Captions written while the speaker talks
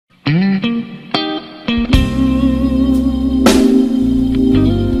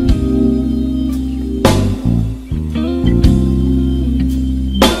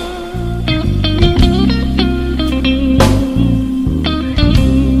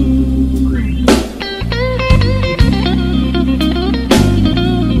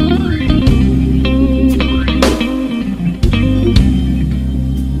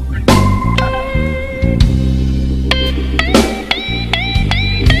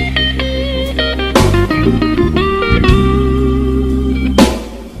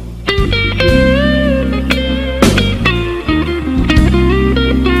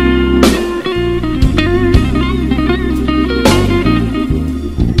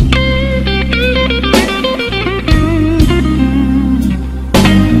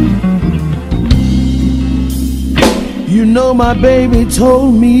know my baby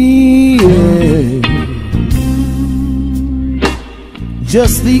told me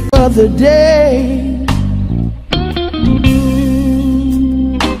just the other day.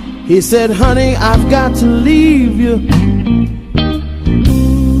 He said, honey, I've got to leave you,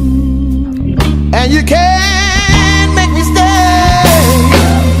 and you can't make me stay.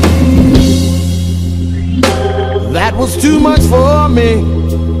 That was too much for me.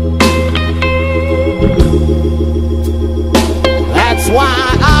 That's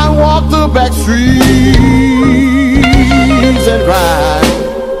why I walk the back streets and cry.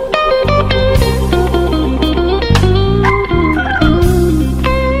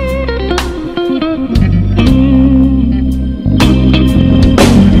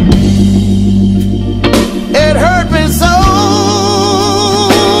 It hurt me so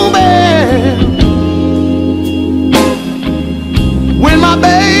bad when my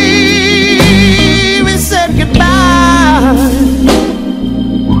baby said goodbye.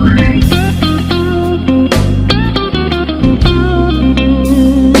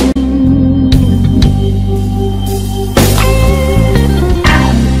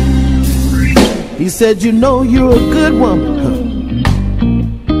 He said, you know you're a good woman,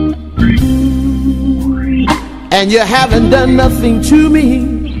 and you haven't done nothing to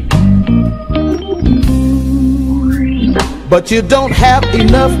me, but you don't have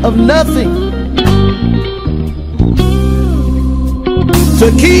enough of nothing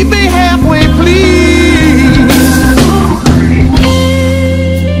to keep me halfway, please.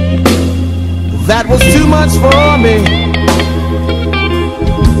 That was too much for me.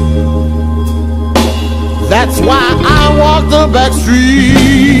 That's why I walk the back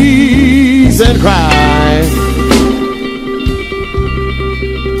streets and cry.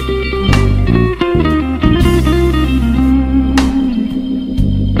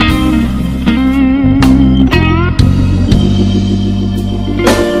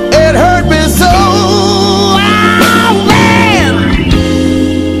 It hurt me so bad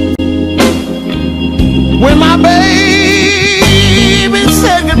when my baby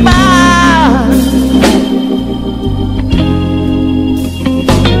said goodbye.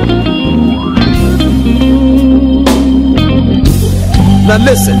 Now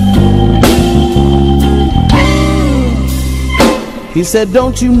listen, he said,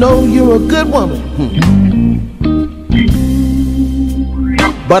 don't you know you're a good woman?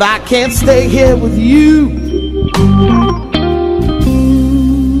 But I can't stay here with you.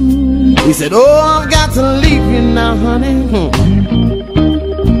 He said, oh, I've got to leave you now, honey,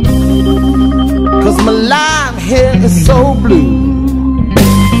 'cause my life here is so blue.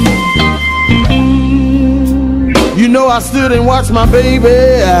 You know, I stood and watched my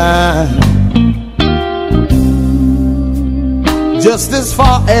baby just as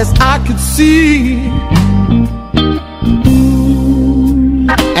far as I could see,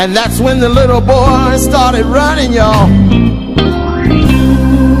 and that's when the little boy started running, y'all,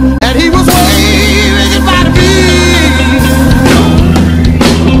 and he was waving goodbye to me.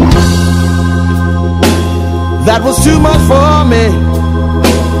 That was too much for me.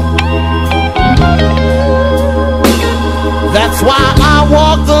 That's why I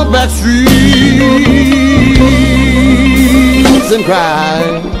walk the back streets and cry.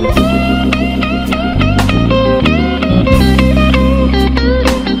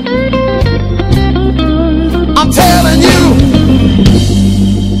 I'm telling you,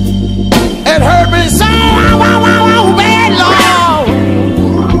 it hurt me so bad, Lord,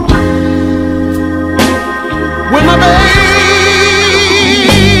 when my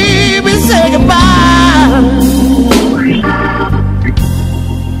baby said goodbye.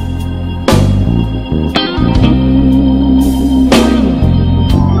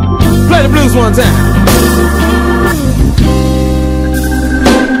 Play the blues one time.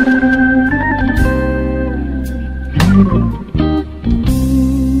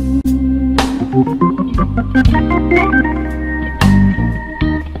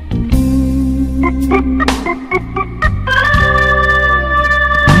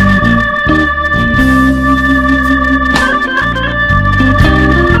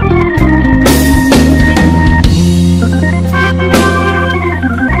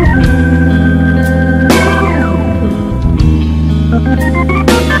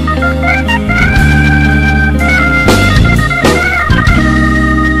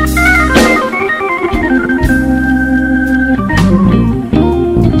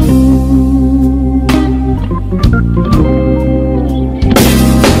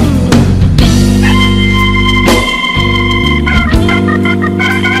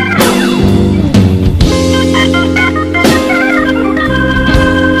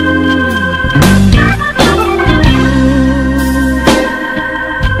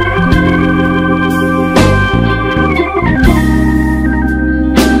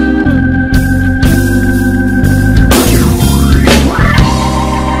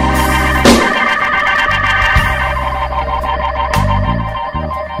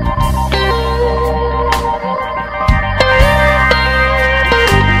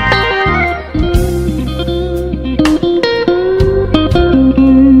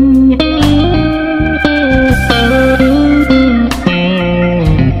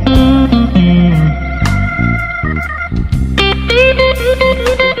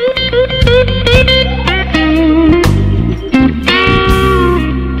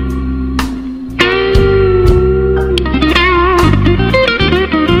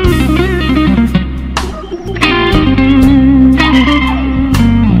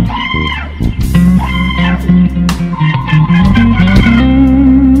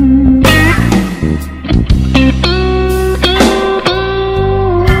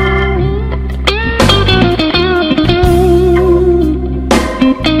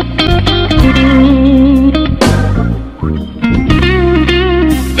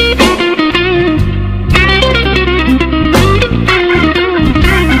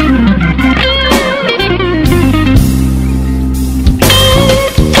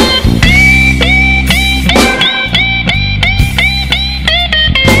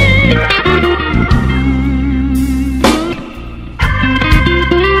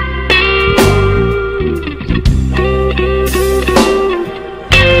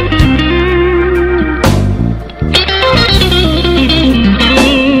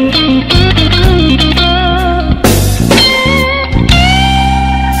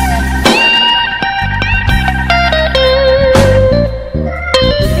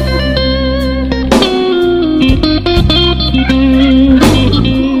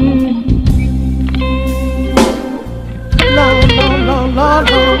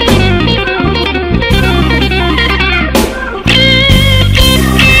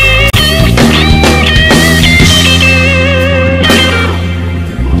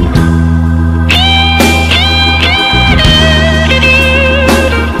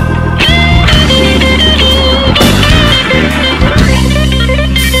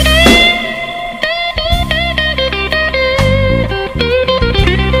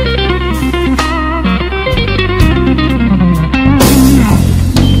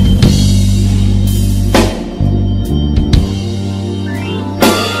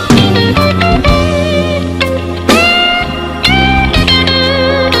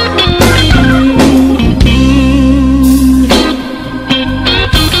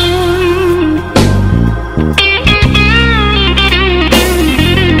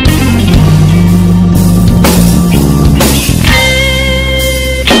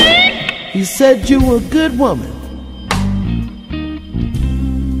 Said you were a good woman,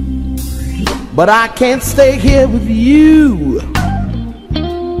 but I can't stay here with you.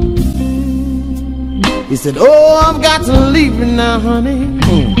 He said, oh, I've got to leave you now, honey,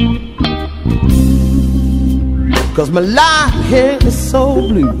 'cause my life here is so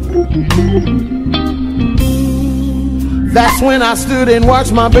blue. That's when I stood and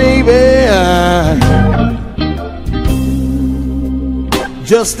watched my baby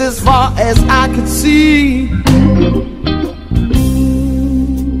just as far as I could see.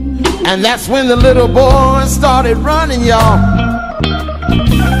 And that's when the little boy started running, y'all,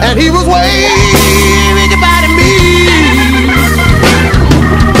 and he was waving goodbye to me.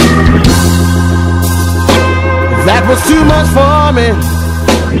 That was too much for me.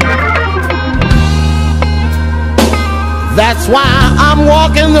 That's why I'm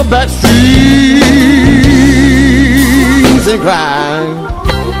walking the back streets and crying.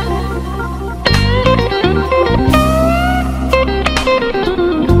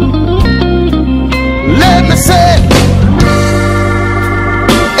 Let me say,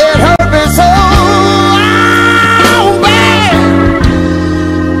 it hurt me so bad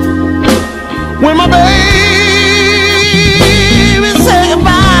when my baby said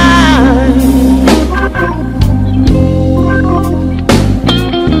goodbye.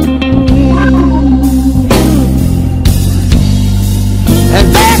 And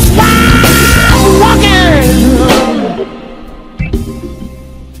that's why I'm walking.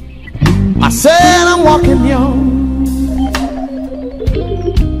 I said I'm walking, y'all.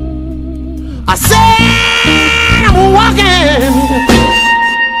 I said I'm walking.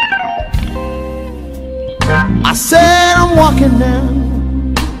 I said I'm walking now.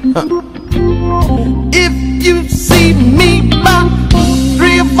 If you see me by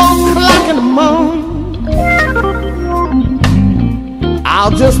 3 or 4 o'clock in the morning,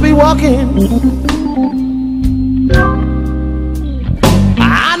 I'll just be walking.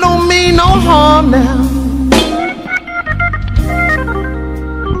 I don't mean no harm now.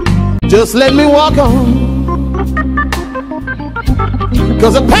 Just let me walk on.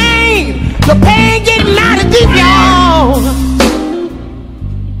 'Cause the pain getting mighty deep, y'all.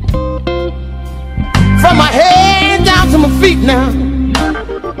 From my head down to my feet now.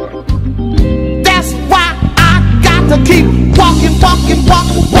 That's why I got to keep walking, walking,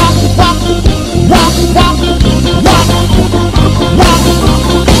 walking, walking, walking, walking, walking, walking, walking, walking.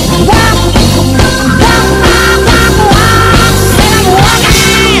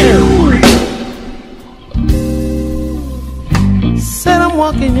 Said I'm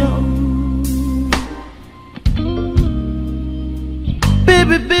walking, y'all.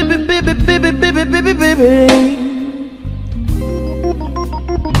 Baby, baby, baby, baby, baby, baby, baby.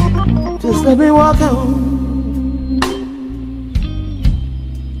 Just let me walk on.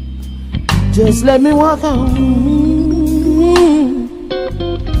 Just let me walk on.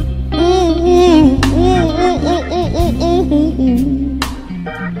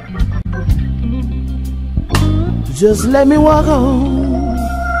 Just let me walk on.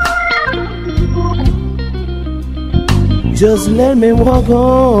 Just let me walk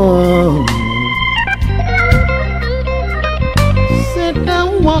on. Sit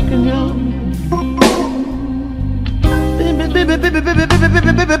down walking, y'all. Baby, baby, baby, baby, baby,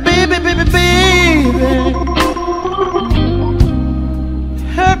 baby, baby, baby, baby.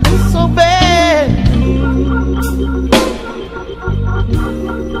 Hurt me so bad.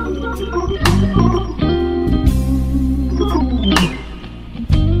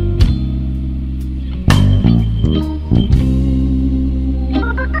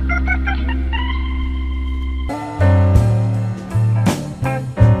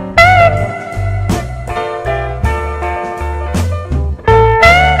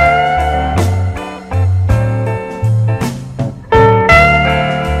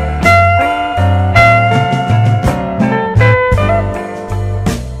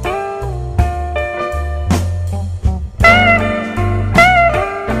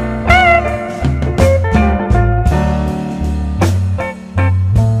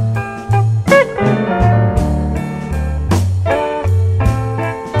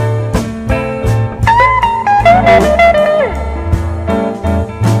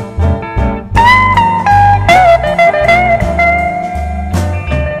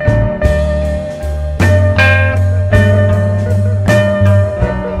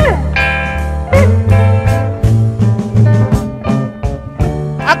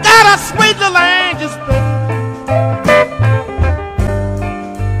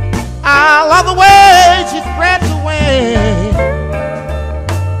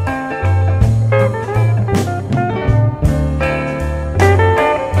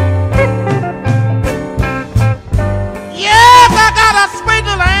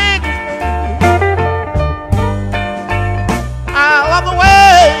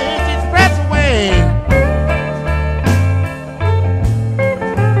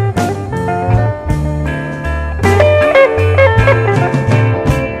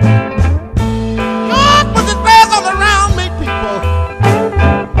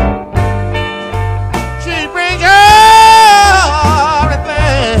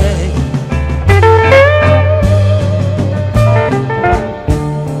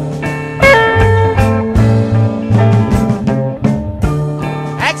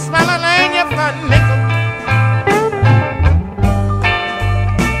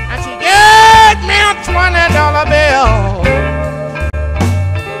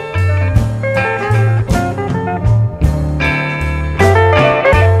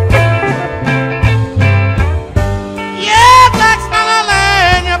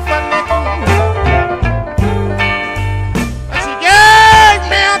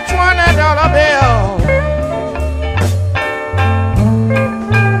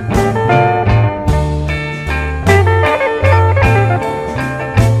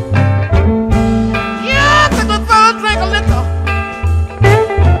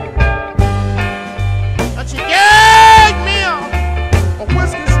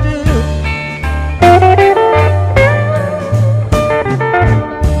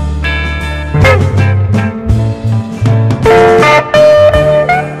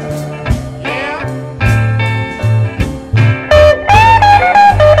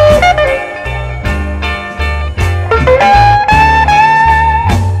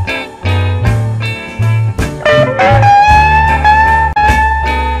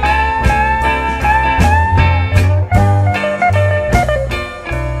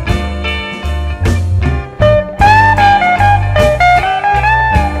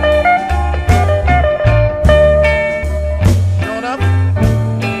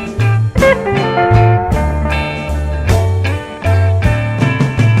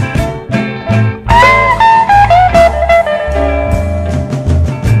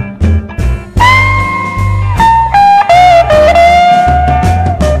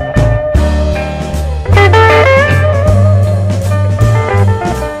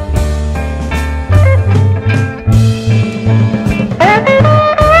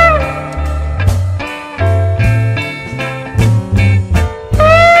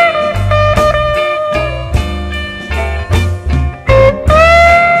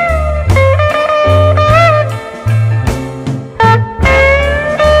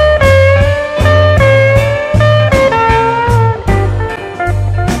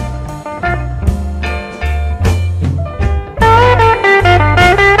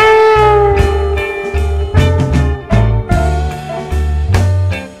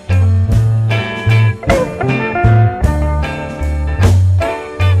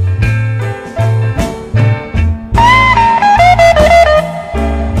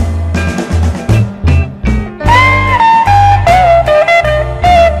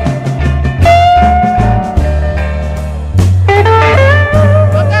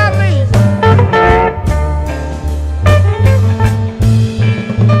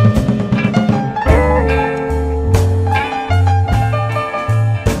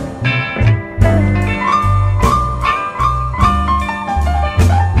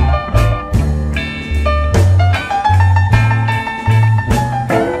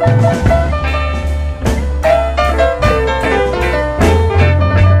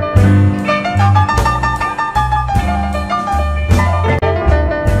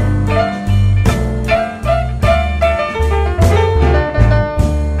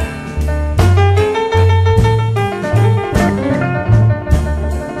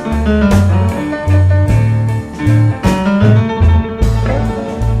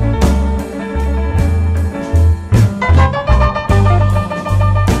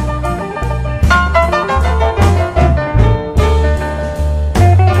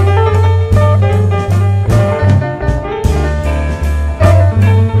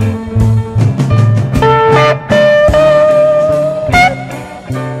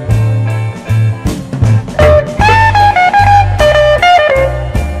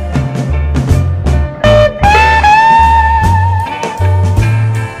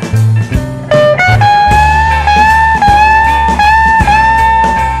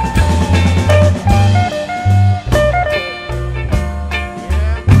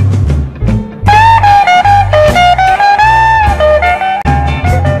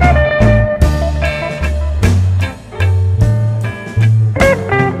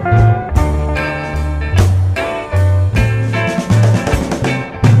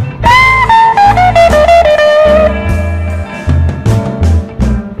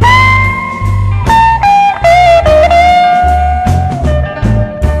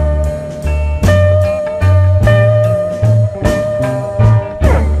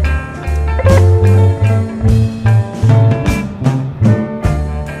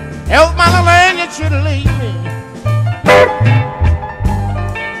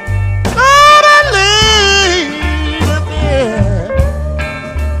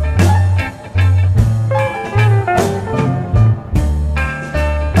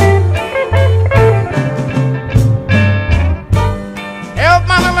 up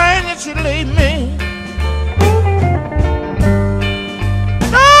my lane and she leave me.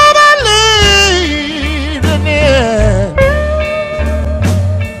 Nobody leaves in the end.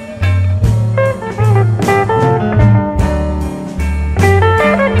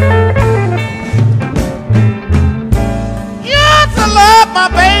 Yes, I love my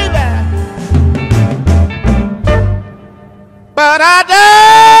baby, but I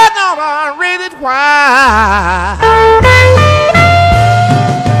don't know really why.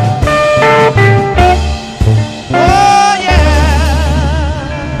 Oh yeah.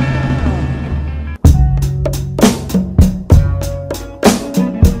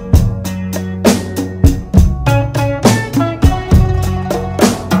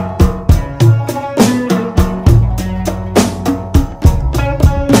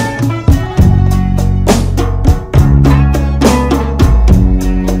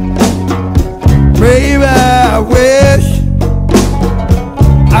 Baby, I wish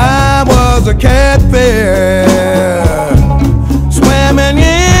I was a catfish swimming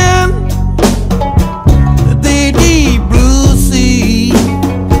in the deep blue sea.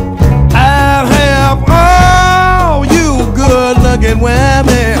 I'd have all you good-looking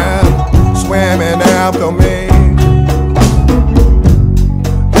women swimming after me,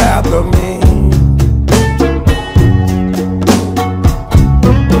 after me.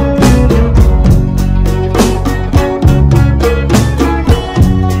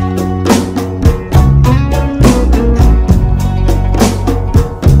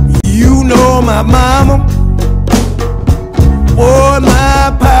 My mama or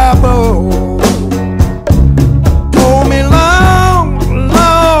my papa told me long,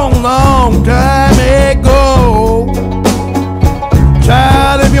 long, long time ago,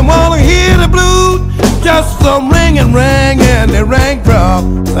 child, if you wanna hear the blues, just some ringing, ringing, they rang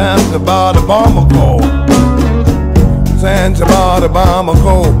from Zanzibar to Bamako, Zanzibar to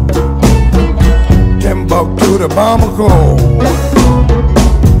Bamako, Timbuktu to Bamako,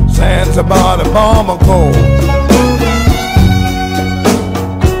 Zanzibar to Bamako.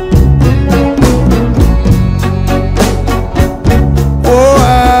 Oh,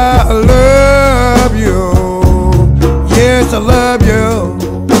 I love you. Yes, I love you.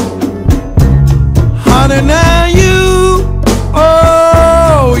 Honey, now you,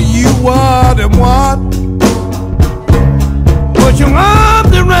 oh, you are the one. Put your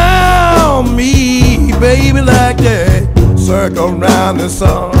arms around me, baby, like that. Circle round the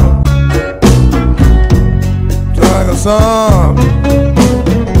sun. Like a song.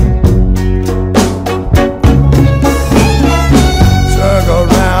 Circle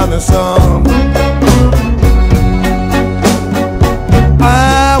round the sun.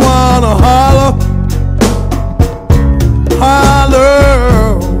 I wanna holler,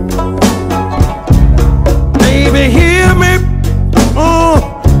 holler. Baby, hear me.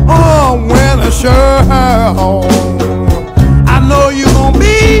 When I shout. I know you gon'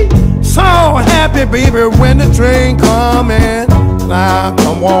 be so happy, baby, when the train comin'. Now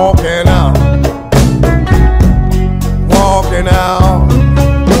I'm walking out, walking out,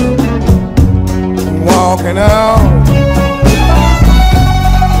 walking out.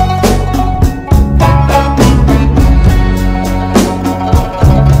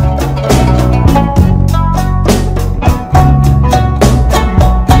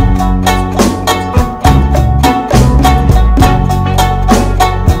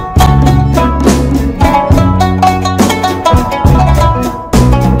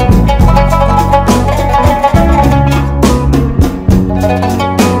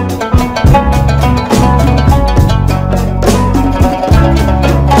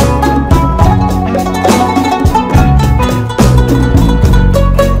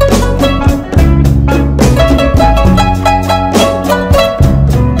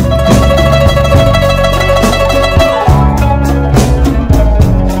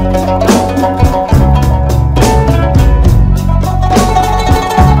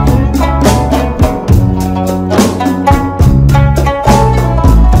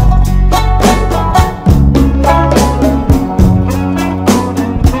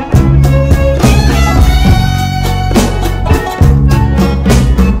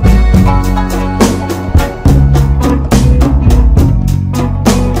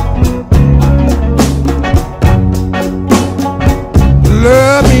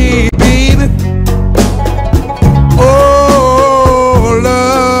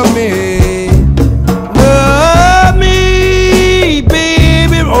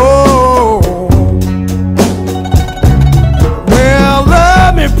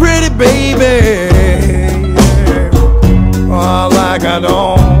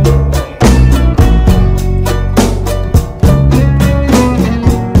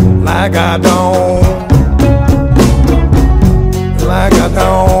 like I don't, like I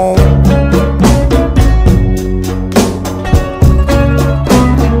don't.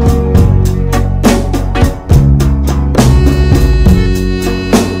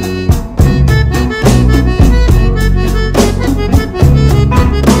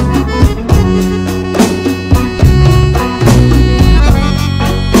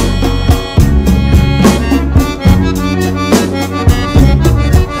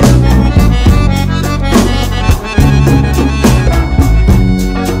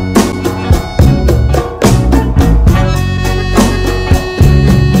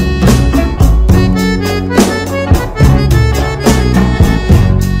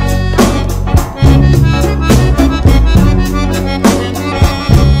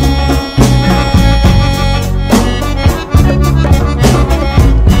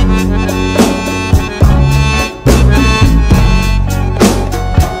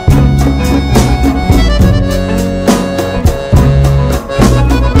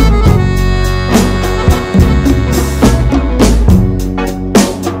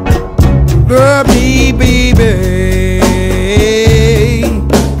 Love me, baby,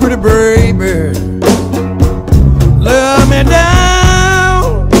 pretty baby. Love me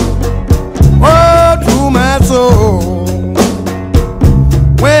down, oh, to my soul.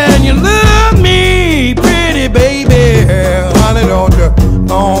 When you love me, pretty baby, honey,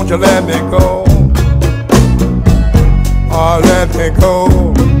 don't you let me go. Oh, let me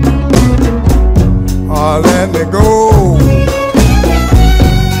go. Oh, let me go.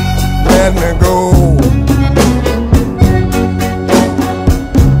 Let me go.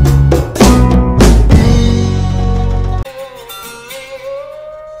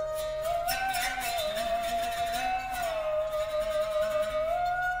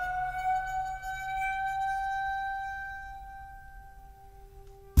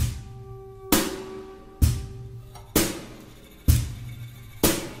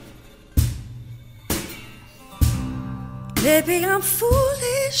 Maybe I'm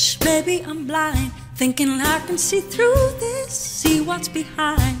foolish, maybe I'm blind, thinking I can see through this, see what's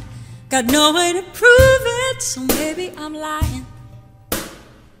behind. Got no way to prove it, so maybe I'm lying.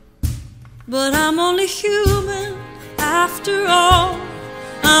 But I'm only human after all.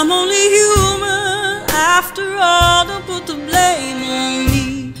 I'm only human after all. Don't put the blame on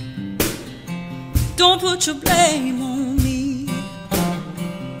me. Don't put your blame on me.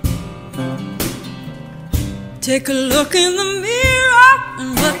 Take a look in the mirror,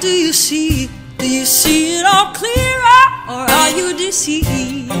 and what do you see? Do you see it all clearer, or are you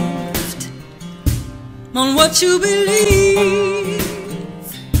deceived on what you believe?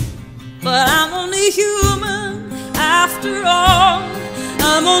 But I'm only human after all.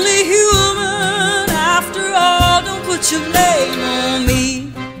 I'm only human after all. Don't put your blame on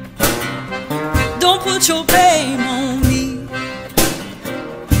me. Don't put your blame on me.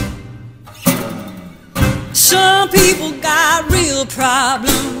 Some people got real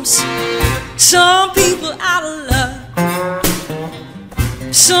problems. Some people out of luck.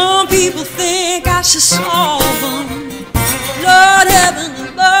 Some people think I should solve them. Lord, heaven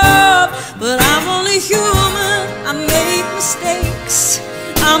above. But I'm only human, I make mistakes.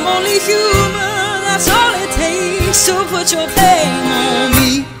 I'm only human, that's all it takes. So put your blame on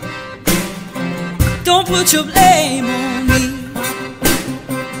me. Don't put your blame on me.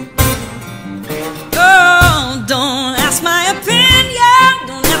 Don't ask my opinion,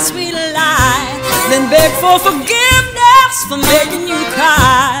 don't ask me to lie, then beg for forgiveness for making you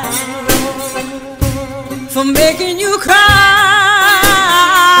cry, for making you cry.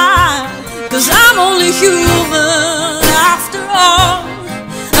 'Cause I'm only human after all.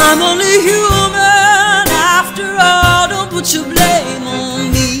 I'm only human after all. Don't put your blame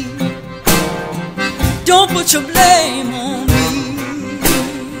on me. Don't put your blame on me.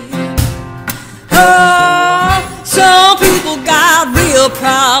 Oh, some people got real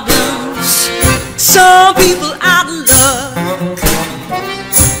problems. Some people out of luck.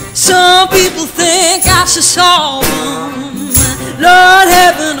 Some people think I should solve them. Lord,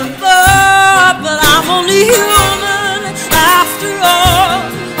 heaven above. But I'm only human after all.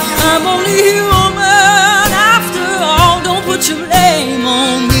 I'm only human after all. Don't put your blame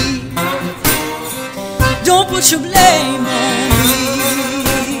on me. Don't put your blame on me.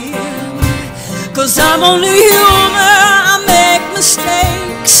 'Cause I'm only human, I make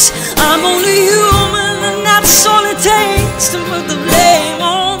mistakes. I'm only human, and that's all it takes to put the blame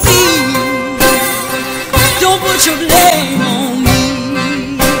on me. Don't put your blame on me.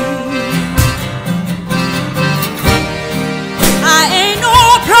 I ain't no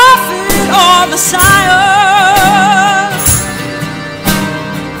prophet or Messiah.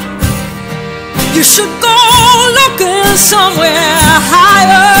 You should go looking somewhere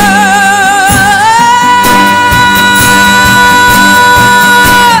higher.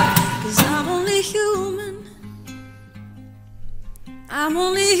 'Cause I'm only human. I'm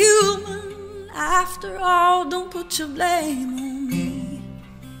only human. After all, don't put your blame on me.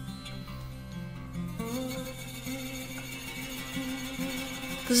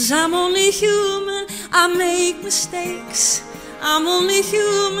 'Cause I'm only human. I make mistakes. I'm only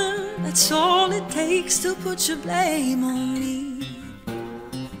human. That's all it takes to put your blame on me.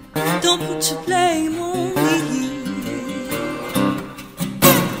 Don't put your blame on me.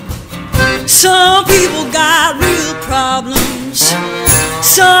 Some people got real problems.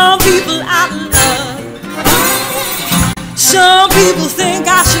 Some people out of love. Some people think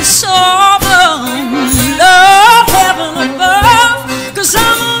I should solve them. Love heaven above. 'Cause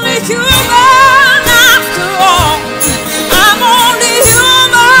I'm only human after all. I'm only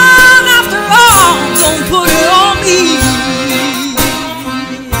human after all. Don't put it on me.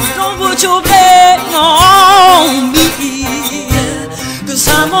 Don't put your blame on me. 'Cause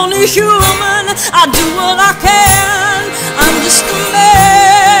I'm only human. I do what I can. I'm just a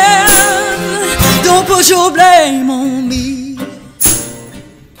man. Don't put your blame on me.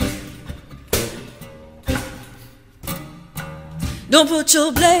 Don't put your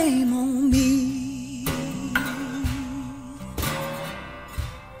blame on me.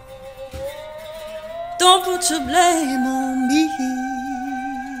 Don't put your blame on me.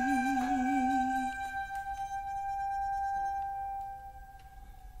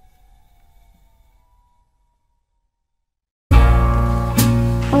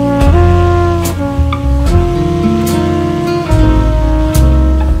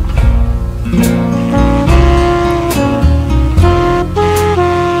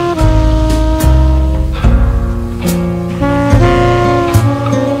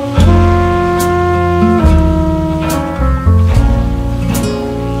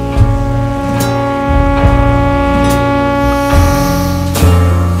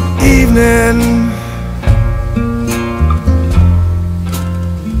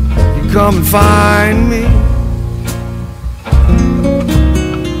 Come and find me.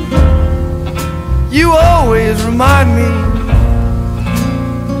 You always remind me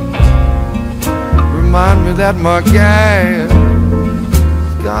that my gas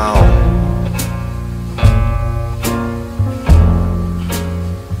is gone.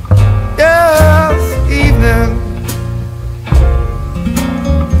 Yes, evening,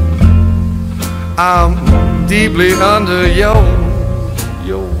 I'm deeply under your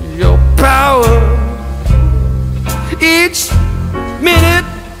power. Each minute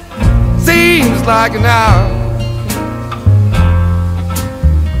seems like an hour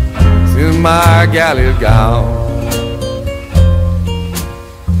since my galley's gone.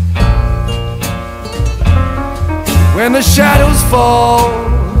 When the shadows fall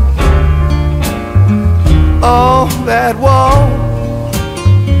on that wall,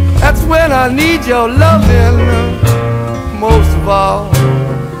 that's when I need your loving most of all.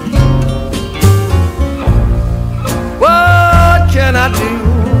 What can I do?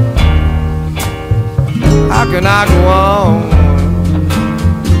 How can I go on?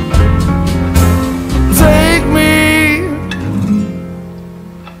 Take me,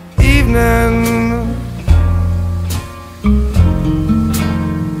 evening,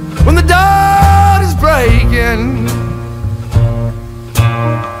 when the dawn is breaking.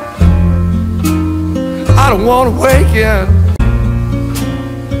 I don't want to waken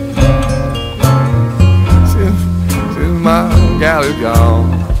since my gal is gone.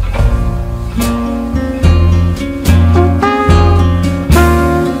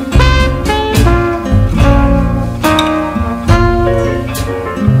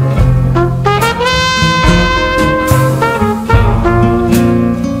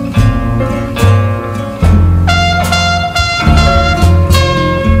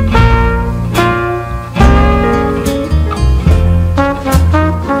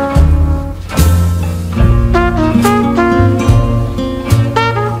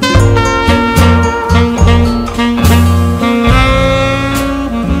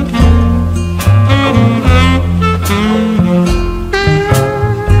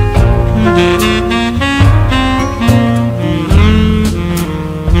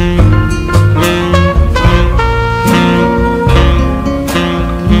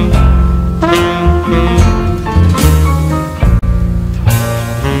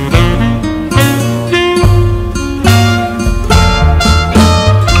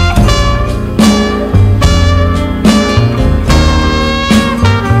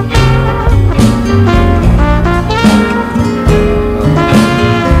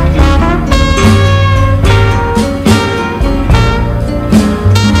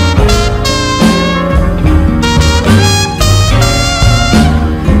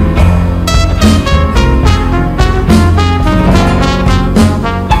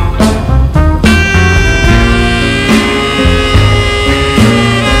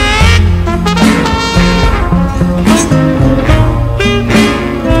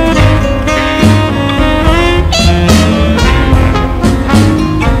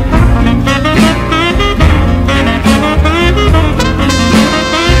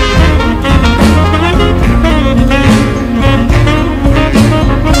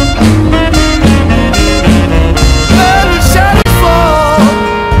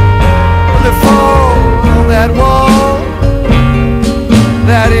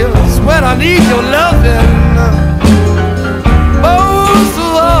 need your loving most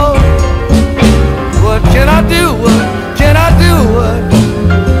of all. What can I do? What can I do? What?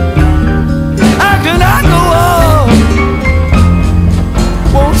 How can I go on?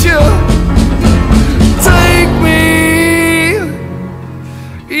 Won't you take me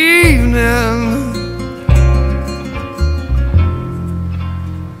evening?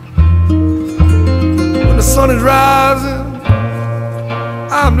 When the sun is rising,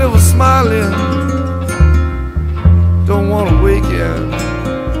 I'm never smiling. Don't want to wake you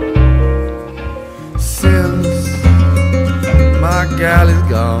since my gal is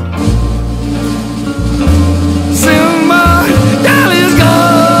gone. Since my gal is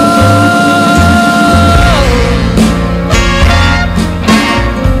gone.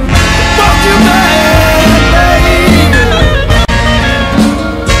 Won't you back, baby?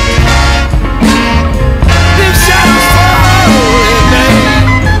 Them shadows falling, baby.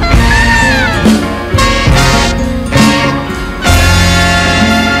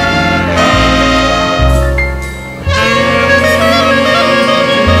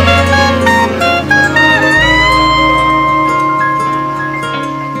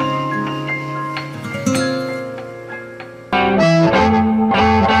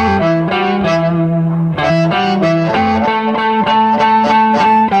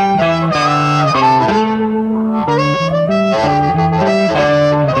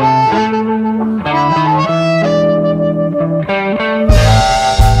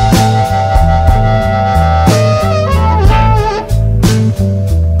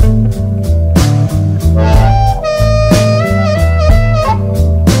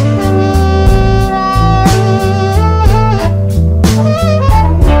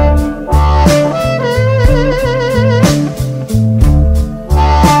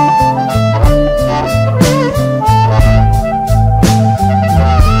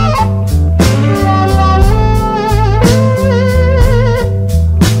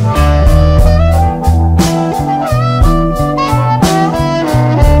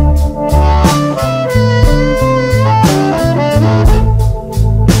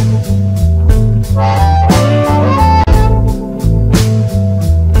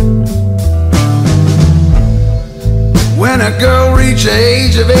 When a girl reached the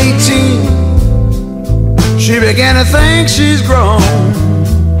age of 18, she began to think she's grown.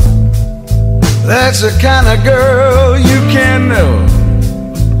 That's the kind of girl you can never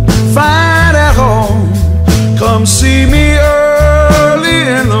find at home. Come see me early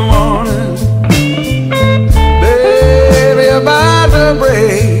in the morning, baby, about the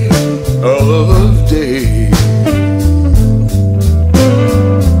break of day.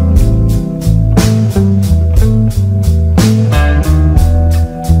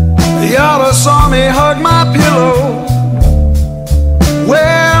 You ought to saw me hug my pillow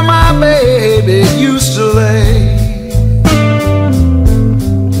where my baby used to lay.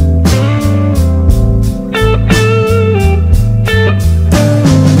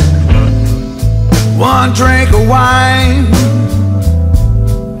 One drink of wine,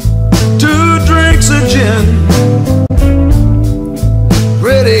 2 drinks of gin.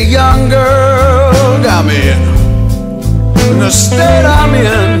 Pretty young girl got me in the state I'm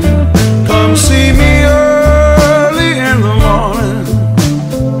in. Come see me early in the morning,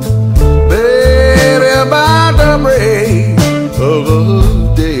 baby, about the break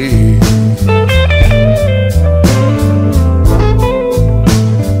of day.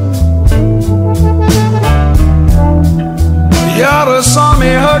 You ought to saw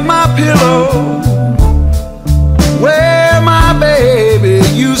me hug my pillow where my baby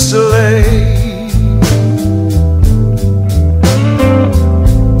used to lay.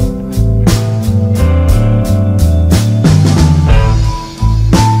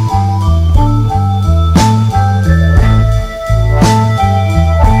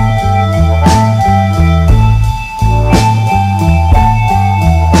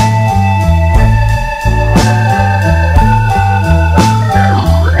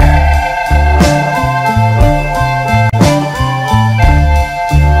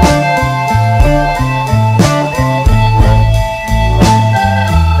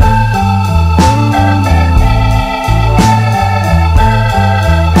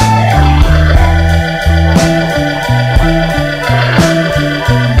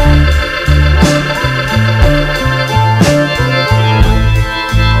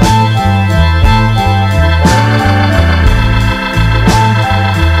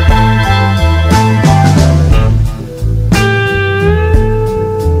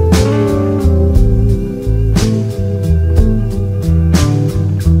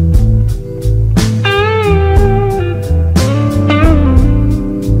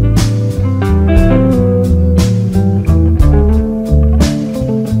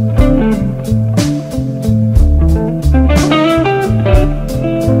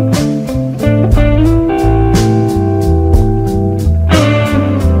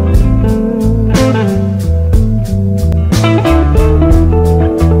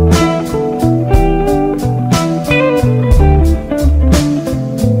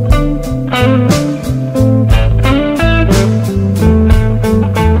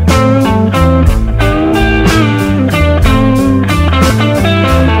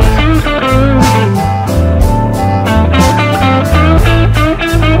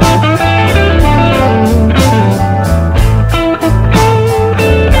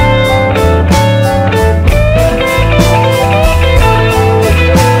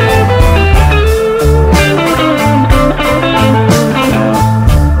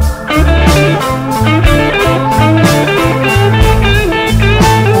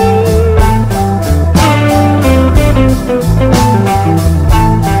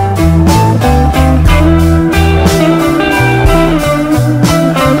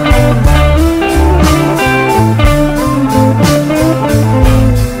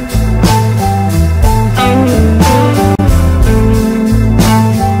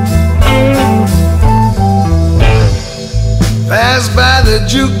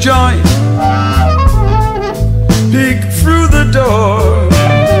 juke joint, peeked through the door.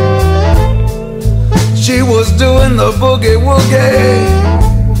 She was doing the boogie woogie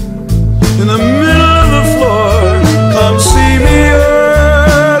in the middle of the floor. Come see me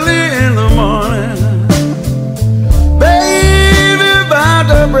early in the morning, baby, by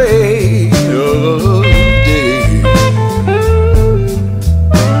the break of day.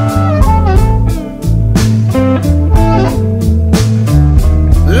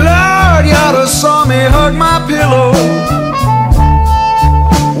 Lord, you oughta saw me hug my pillow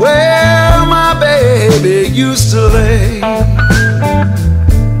where my baby used to lay.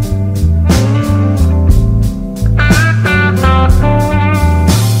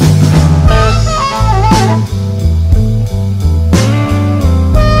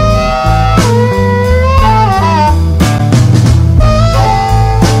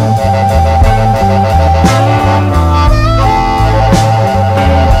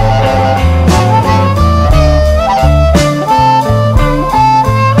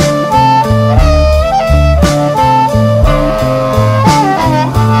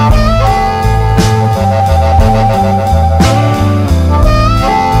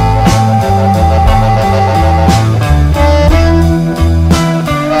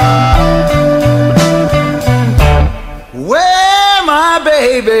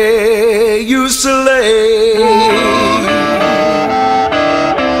 Baby used to lay.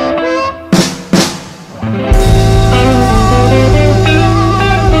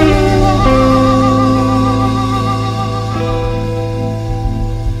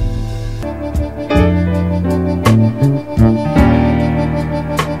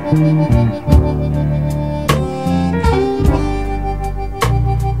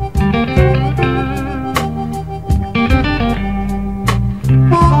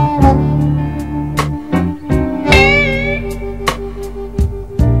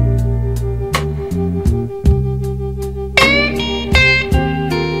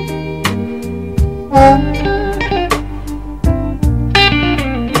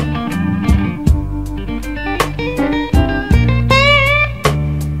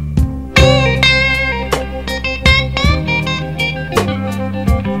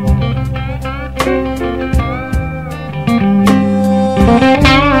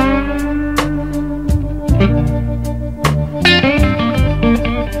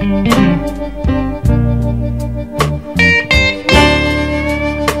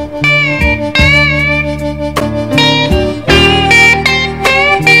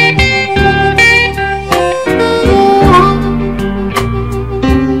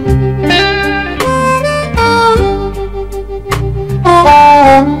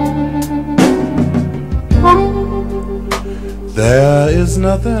 There is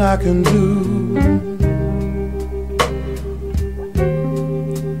nothing I can do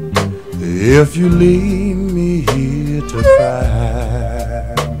if you leave me here to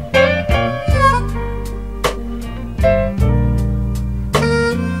cry.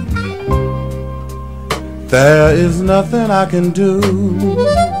 There is nothing I can do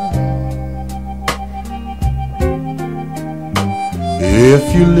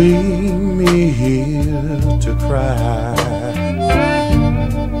if you leave me here to cry.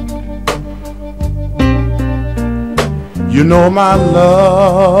 You know my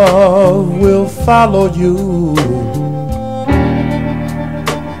love will follow you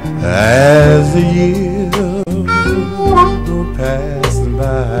as the years go passing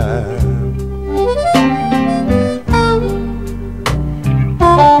by.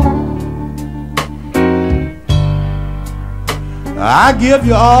 I give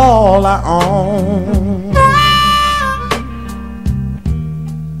you all I own.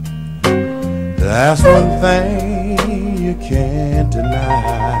 That's one thing you can't deny.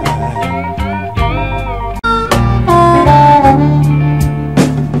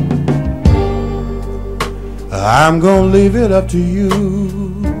 I'm gonna leave it up to you.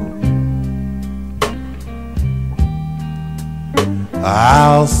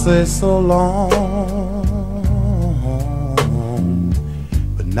 I'll say so long,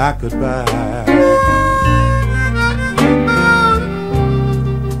 but not goodbye.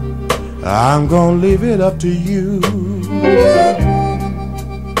 I'm gonna leave it up to you.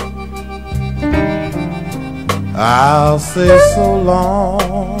 I'll say so long,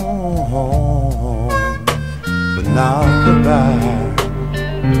 but not goodbye.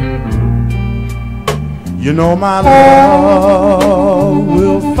 You know my love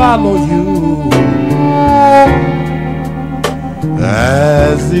will follow you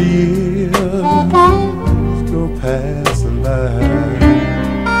as the years go passing by.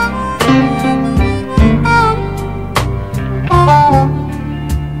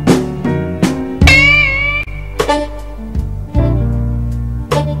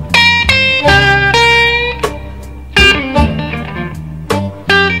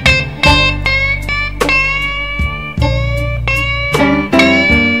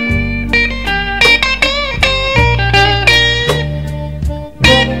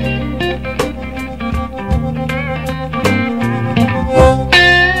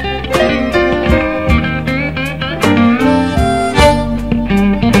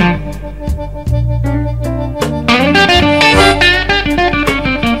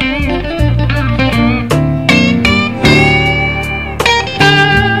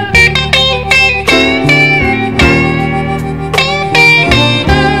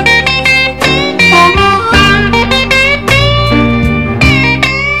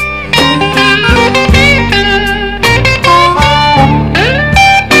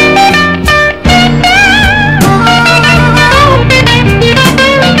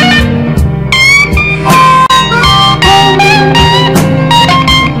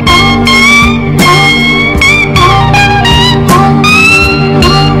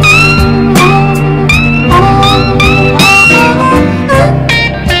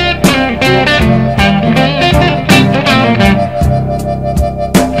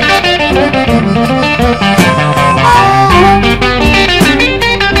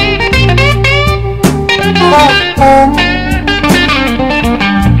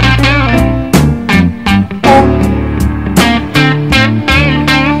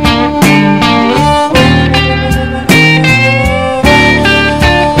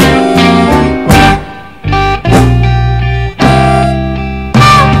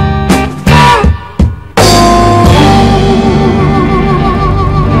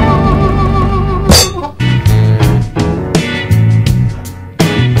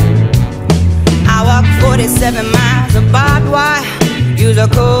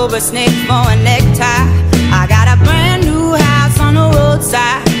 cobra snake for a necktie. I got a brand new house on the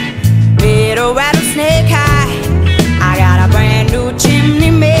roadside, made a rattlesnake high. I got a brand new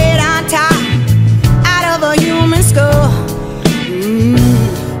chimney made on top, out of a human skull.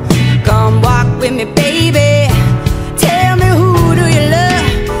 Come walk with me, baby. Tell me, who do you love?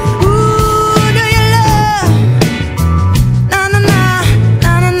 Who do you love? Na na na,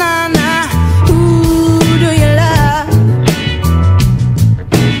 na na na na. Who do you love?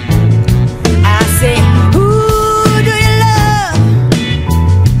 I say, who do you love?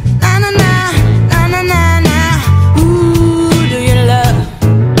 Na na na, na na na na. Who do you love?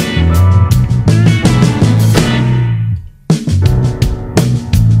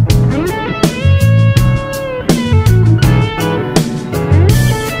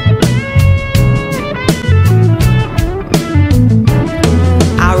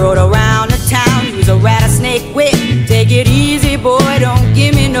 I rode around the town, use a rattlesnake whip. Take it easy, boy, don't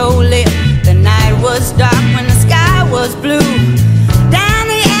give me no lip. The night was dark when the sky was blue. Down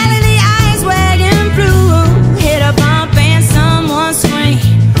the alley the ice wagon flew. Hit a bump and someone screamed.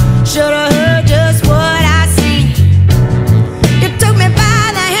 Should've heard just what I seen. You took me by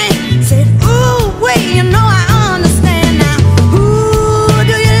the hand, said, ooh, wait, you know I understand now. Who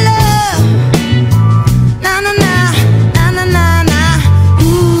do you love? Na na na, na na na na.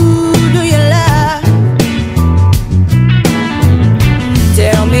 Who do you love?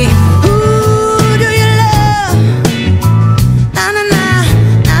 Tell me, who do you love? Na na na,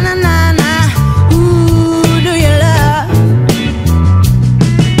 na na na na. Who do you love?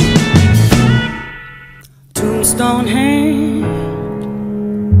 Tombstone hand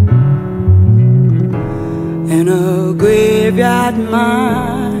and a graveyard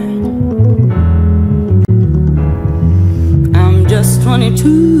mind. I'm just 22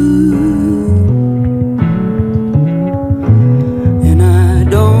 and I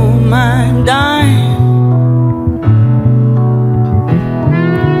don't mind dying.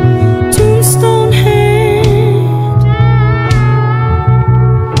 Tombstone hand,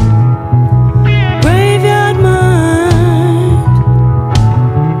 graveyard mind,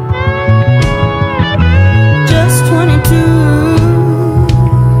 just 22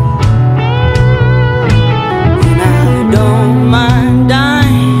 and I don't mind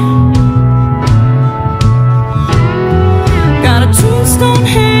dying. Got a tombstone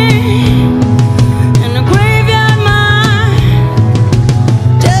hand and a graveyard mind,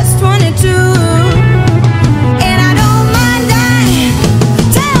 just 22 and I don't mind dying.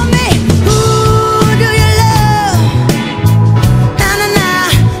 Tell me, who do you love? Na na na,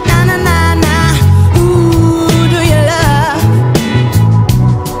 na na na na. Who do you love?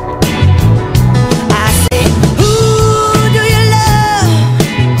 I say, who do you love?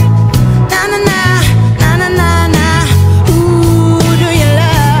 Na na na, na na na na. Who do you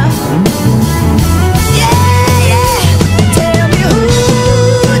love? Yeah, yeah. Tell me, who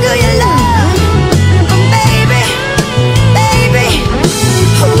do you love? Oh, baby, baby.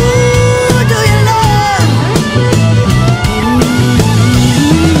 Who do you love?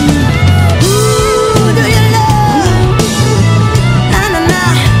 Who do you love? Na na na,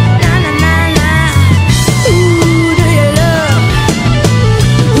 na na na na. Who do you love?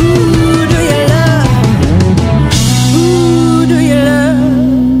 Who do you love? Who do you love?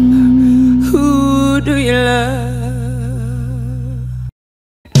 Who do you love?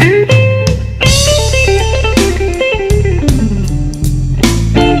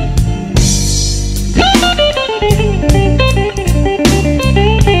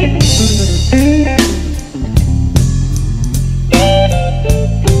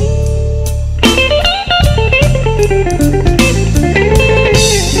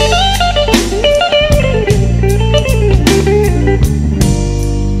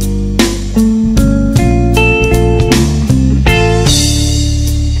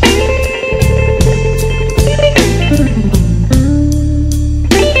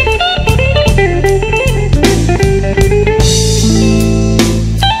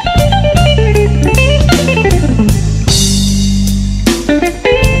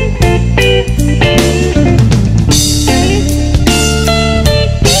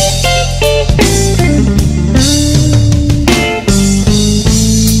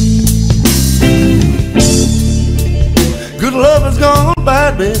 Good love is gone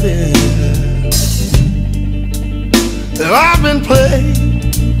bad, baby. And I've been played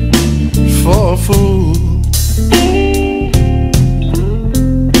for a fool.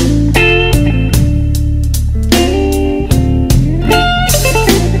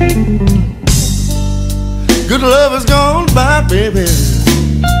 Good love is gone bad, baby.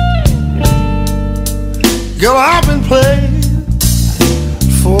 Girl, I've been played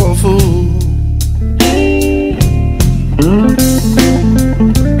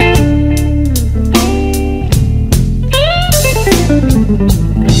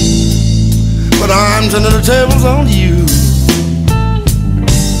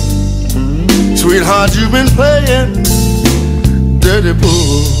Sweetheart, you've been playing dirty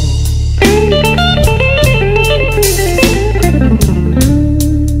pool.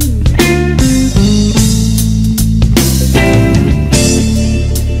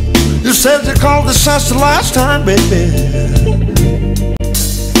 You said you called the shots the last time, baby,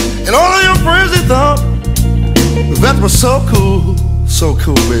 and all of your friends, they thought that was so cool,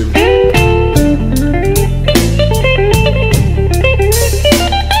 baby.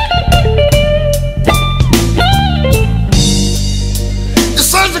 You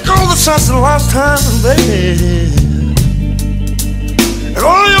said you called the shots the last time, baby, and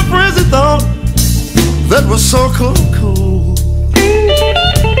all of your friends, they thought that was so cool.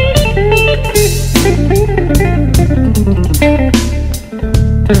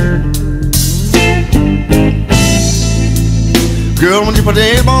 Girl, when you put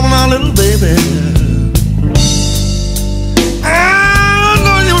the A-bomb on our little baby, I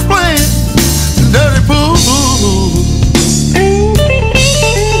know you was playing dirty pool.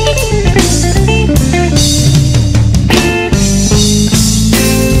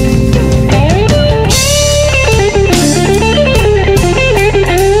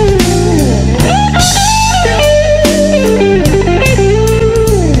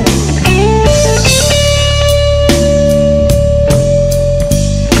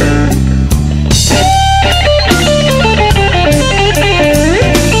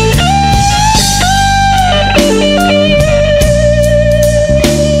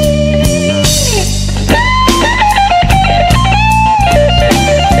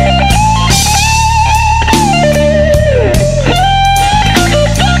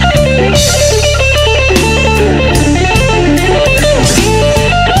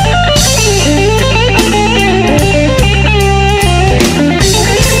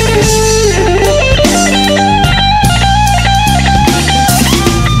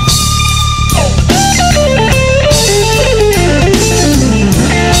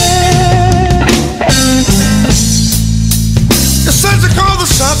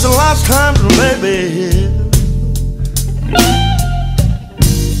 The last time, baby,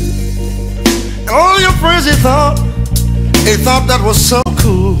 and all your friends, they thought that was so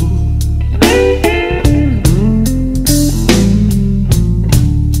cool.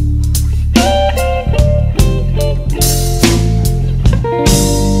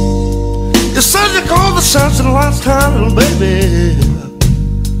 You said you called the shots the last time, baby,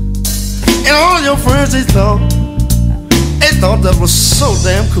 and all your friends, they thought that was so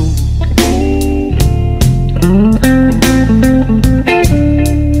damn cool.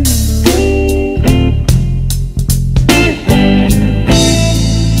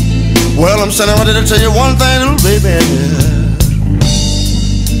 Well, I'm sitting ready to tell you one thing, little baby.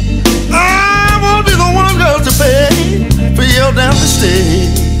 I won't be the one girl to pay for your damn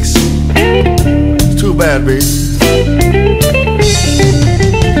mistakes. It's too bad, baby.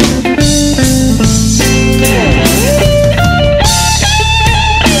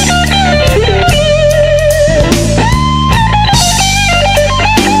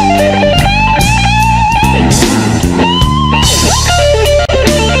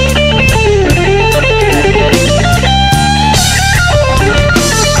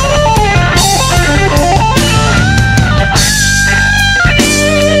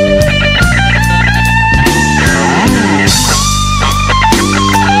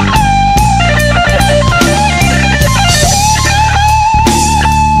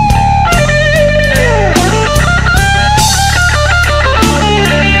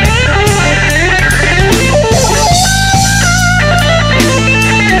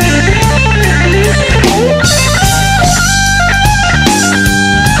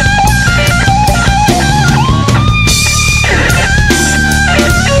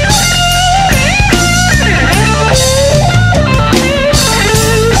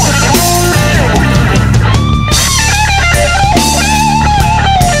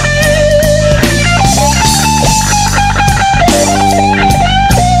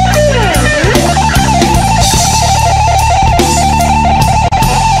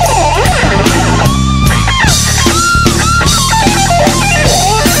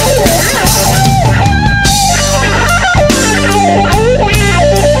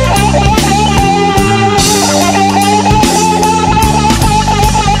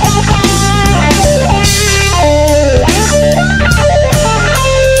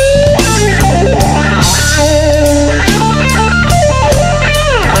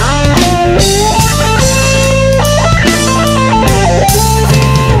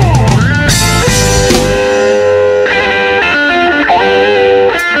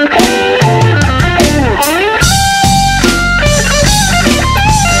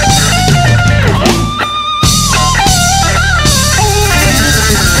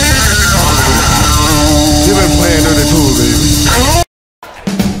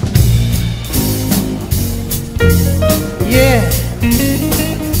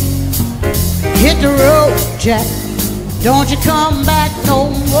 Jack. Don't you come back no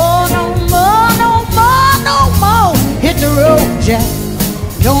more, no more, no more, no more. Hit the road, Jack.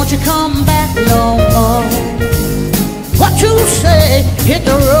 Don't you come back no more. What you say? Hit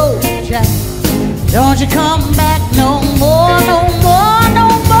the road, Jack. Don't you come back no more, no more, no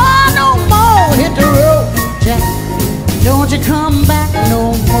more, no more. Hit the road, Jack. Don't you come back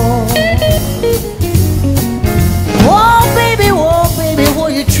no more. Oh baby, oh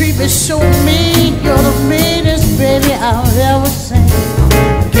you treat me so mean. You're the meanest baby I've ever seen.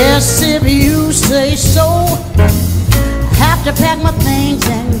 Guess if you say so, I have to pack my things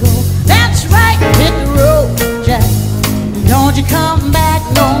and go. That's right, hit the road, Jack. Don't you come back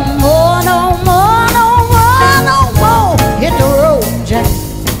no more, no more, no more, no more. Hit the road, Jack.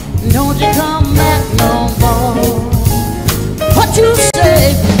 Don't you come back no more. What you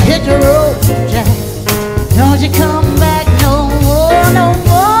say? Hit the road, Jack. Don't you come back no more, no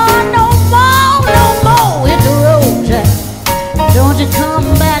more, no more, no more. Hit the road, Jack. Don't you come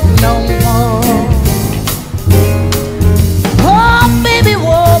back no more. Oh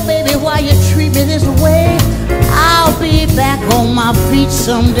baby, why you treat me this way? I'll be back on my feet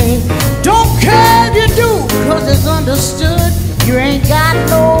someday. Don't care if you do, cause it's understood. You ain't got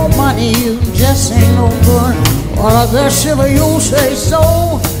no money, you just ain't no good. Well, I guess if you say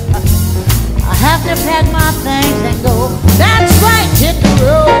so, I have to pack my things and go. That's right, hit the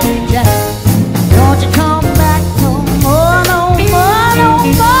road, Jack. Don't you come back no more, no more, no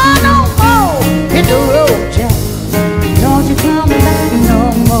more, no more. Hit the road, Jack. Don't you come back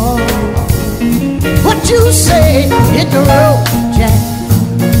no more. What you say? Hit the road, Jack.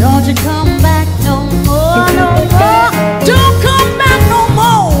 Don't you come back no more, no more. Don't come back no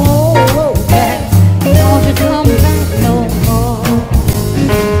more, Jack. Don't you come back no more.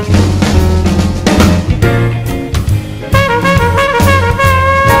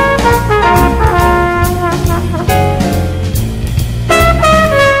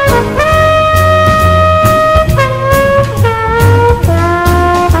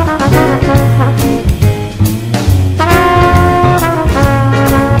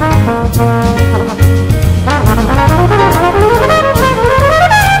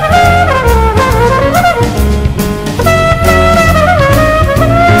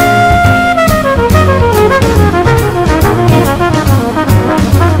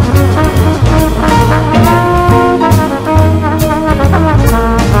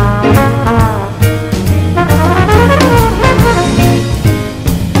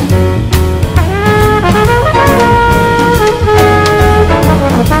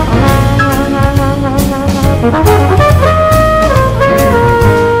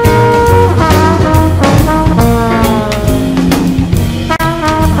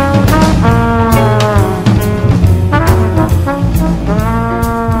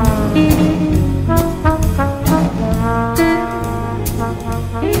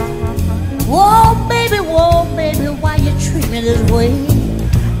 Whoa, baby, why you treat me this way?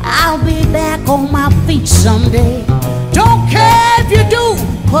 I'll be back on my feet someday. Don't care if you do,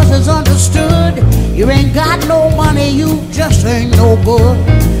 cause it's understood. You ain't got no money, you just ain't no good.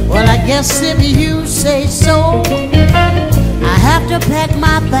 Well, I guess if you say so, I have to pack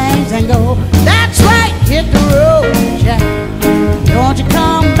my things and go. That's right, hit the road, Jack. Don't you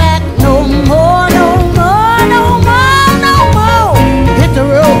come back no more, no more, no more, no more. Hit the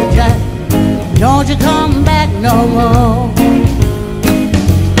road, Jack. Don't you come back no more.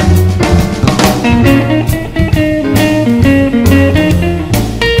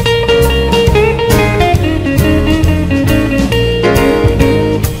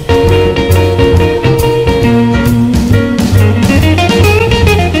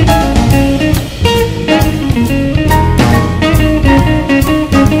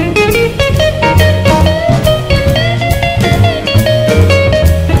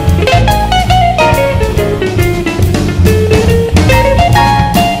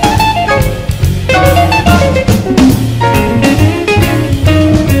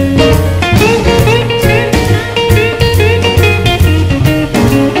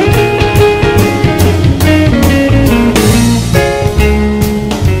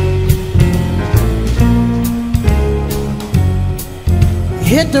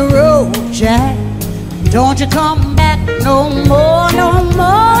 Hit the road, Jack. Don't you come back no more, no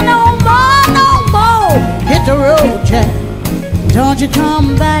more, no more, no more. Hit the road, Jack. Don't you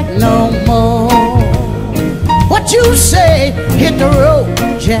come back no more. What you say? Hit the road,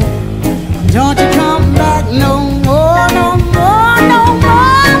 Jack. Don't you come back no more, no more, no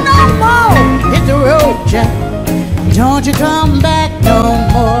more, no more. Hit the road, Jack. Don't you come back no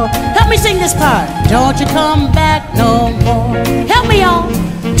more. Help me sing this part. Don't you come back no more. Help me on.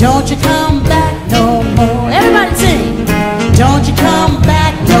 Don't you come back no more.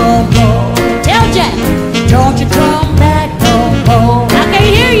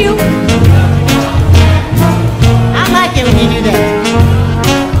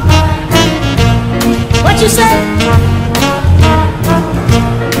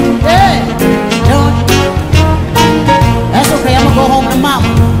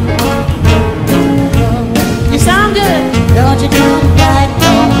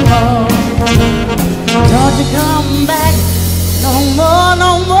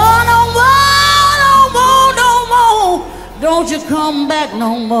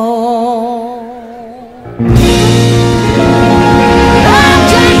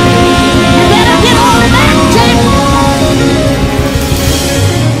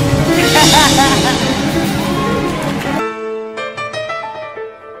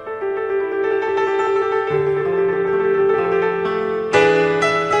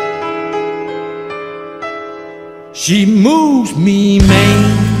 She moves me,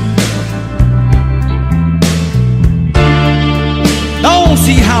 man. Don't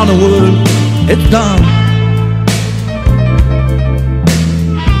see how in the world it's done.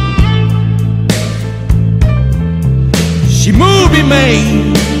 She moved me,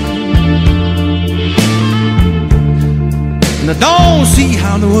 man. And I don't see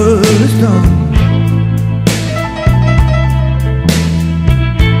how in the world it's done.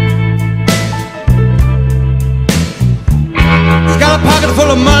 Got a pocket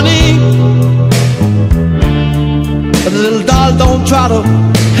full of money, but the little doll don't try to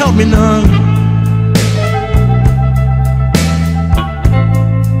help me none.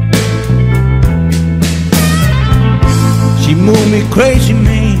 She moved me crazy,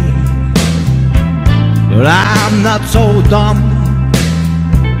 man, but I'm not so dumb.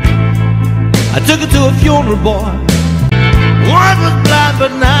 I took her to a funeral, boy. One was blind,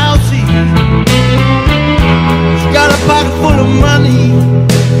 but now see. Got a pocket full of money.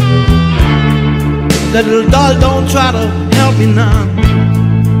 That little doll don't try to help me none.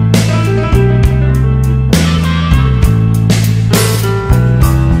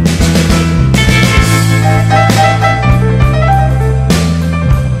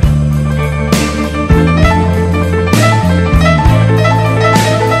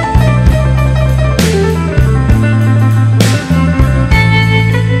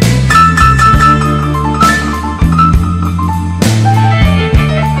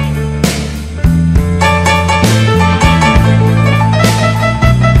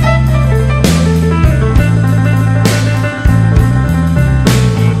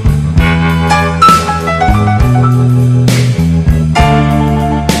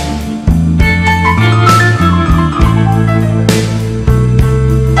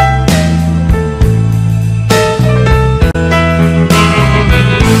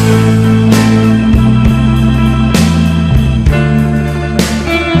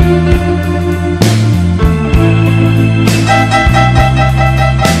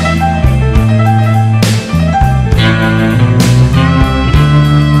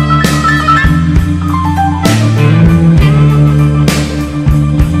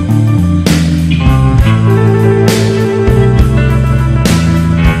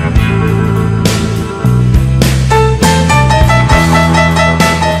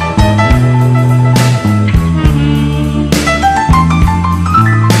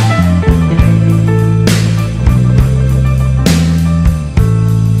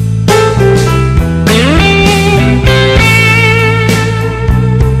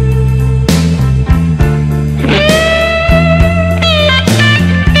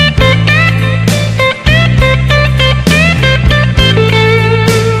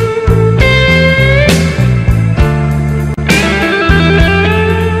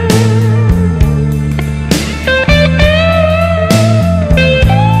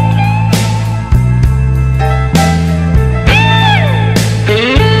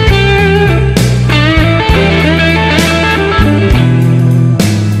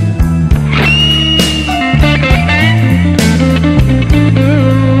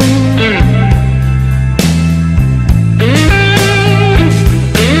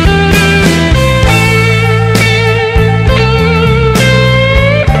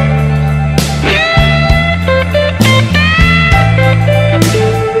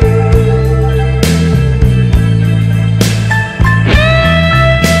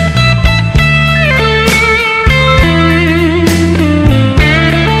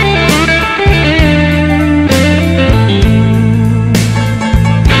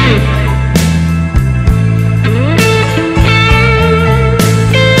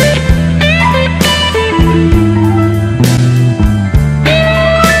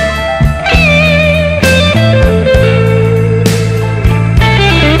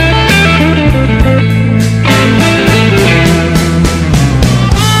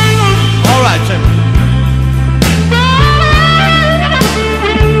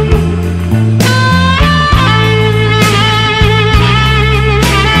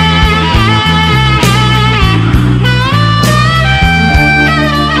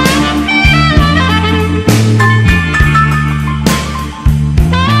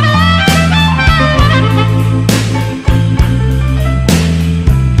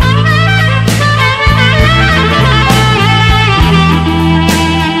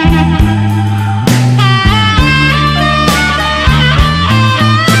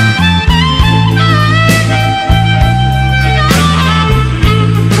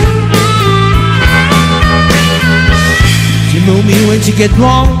 when she get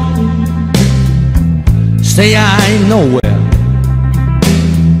wrong, say I ain't nowhere.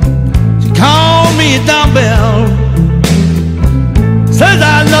 She called me a dumbbell says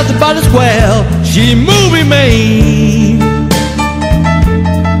I'm nothing but a square. She movie me.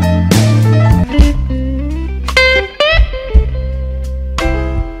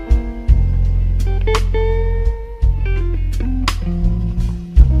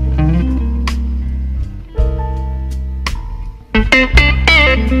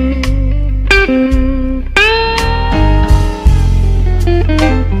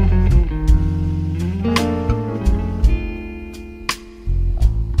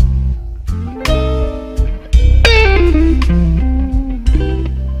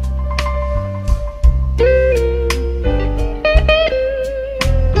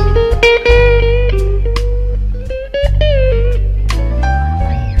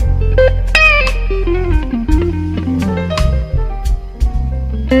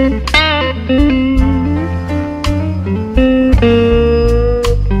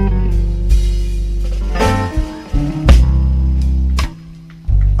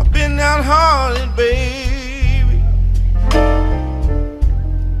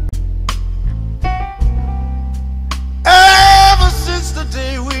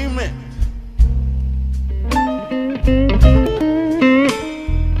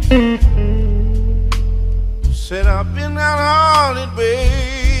 Said I've been downhearted,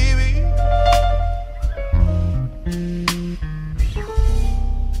 baby.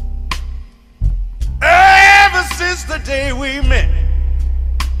 Ever since the day we met.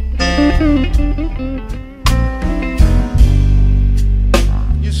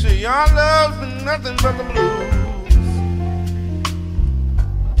 You see, our love's been nothing but the blues.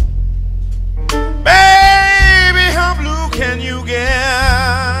 Baby, how blue can you get?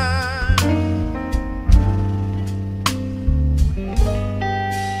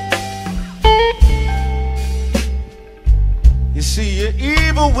 You see, you're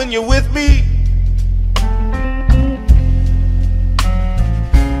evil when you're with me.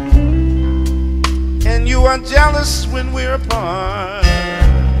 And you are jealous when we're apart.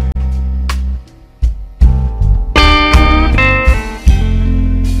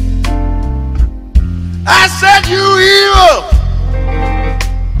 I said you evil.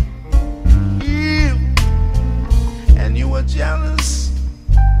 Evil. And you are jealous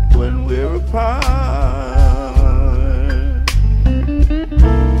when we're apart.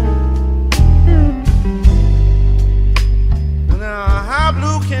 How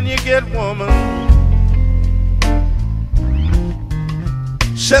blue can you get, woman?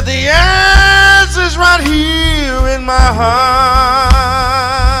 Said the answer's right here in my heart.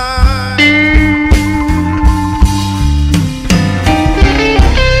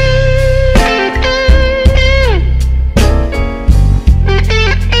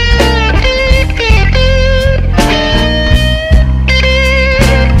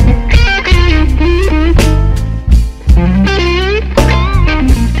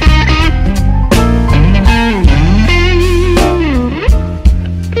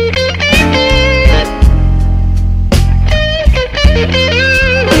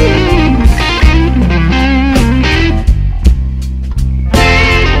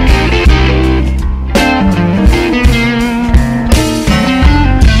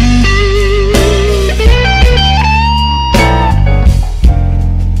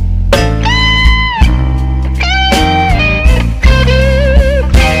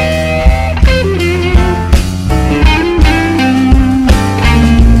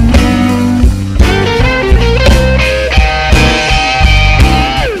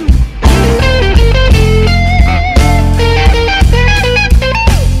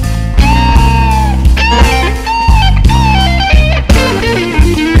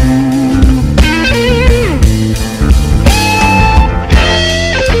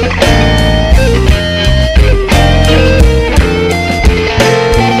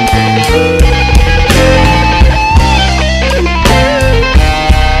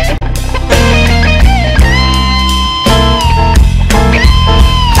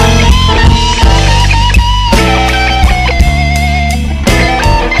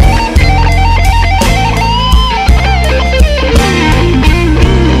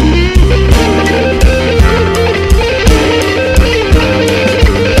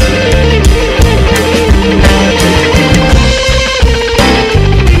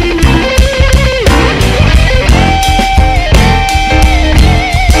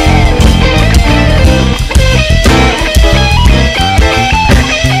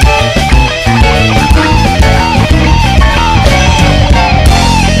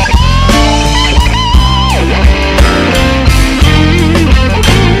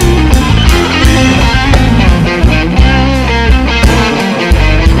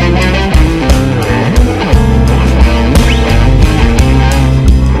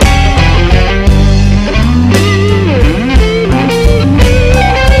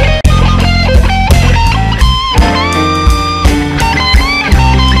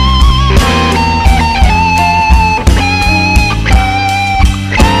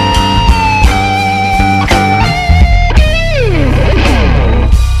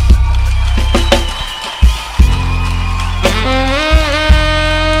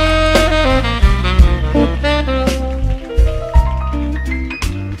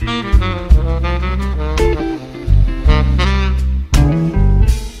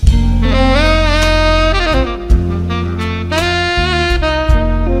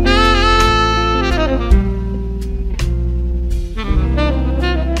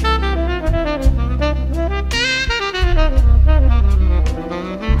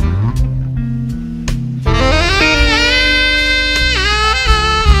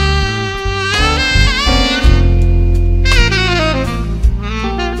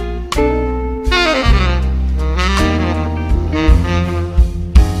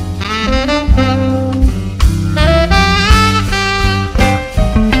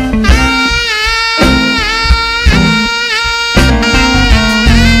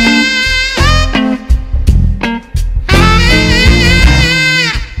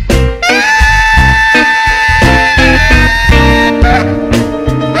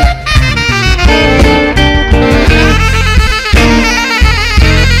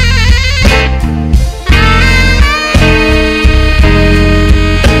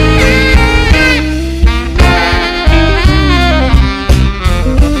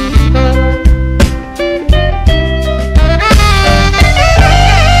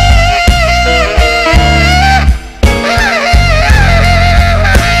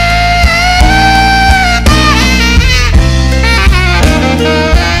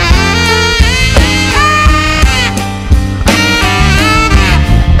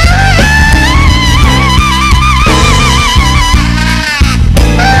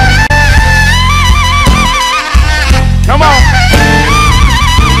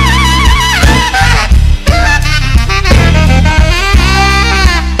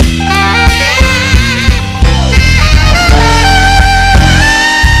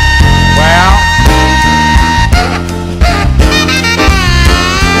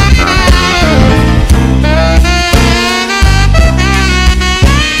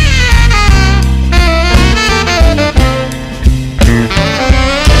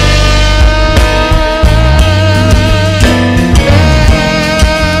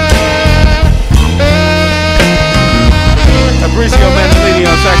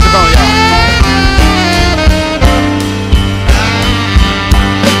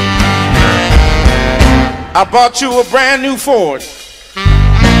 bought you a brand new Ford.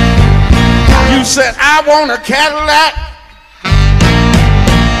 You said, I want a Cadillac.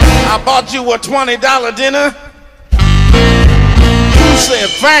 I bought you a $20 dinner. You said,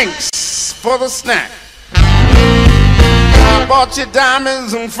 thanks for the snack. I bought you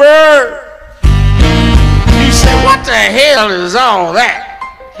diamonds and fur. You said, what the hell is all that?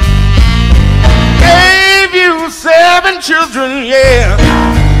 Gave you 7 children, yeah.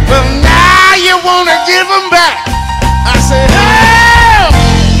 But now you want to give them back. I said, hell,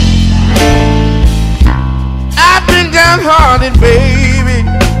 I've been downhearted, baby,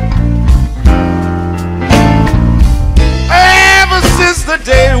 ever since the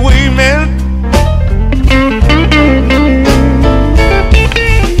day we met.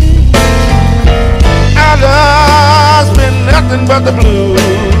 Our love's been nothing but the blues.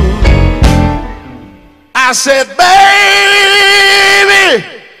 I said, baby,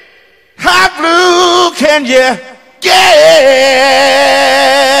 how blue can you get?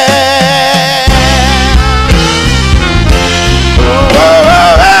 Oh,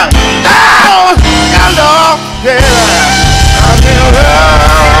 Lord, yeah, I never.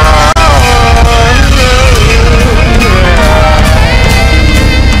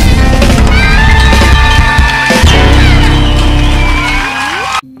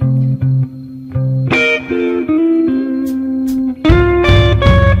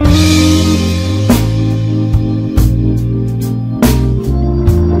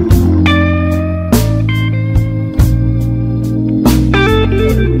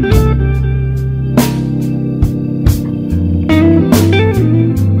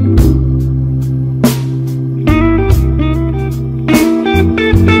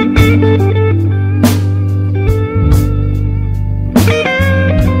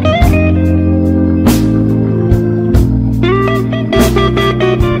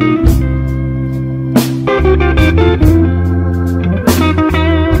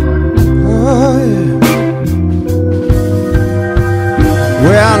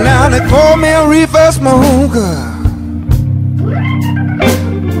 Well, now they call me a reefer smoker.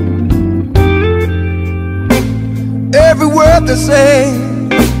 Every word they say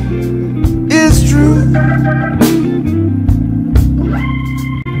is true.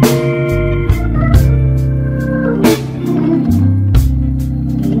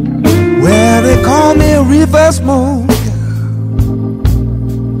 Well, they call me a reefer smoker.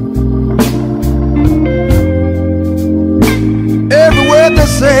 Every word they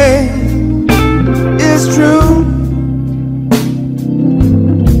say is true.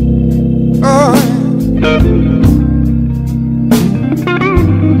 Oh.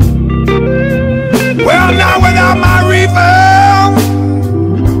 Well, now without my reefer,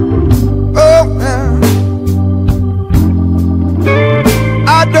 oh,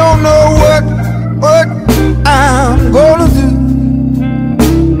 I don't know what I'm gonna do.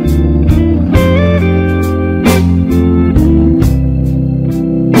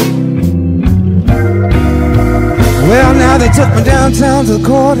 Well, now they took me downtown to the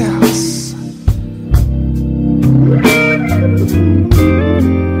courthouse.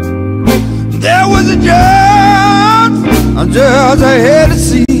 There was a judge I had to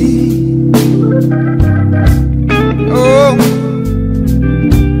see. Oh,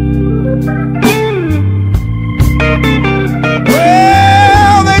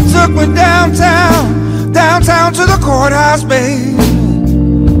 well, they took me downtown to the courthouse, babe.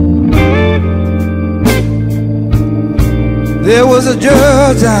 There was a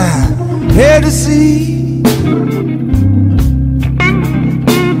judge I had to see.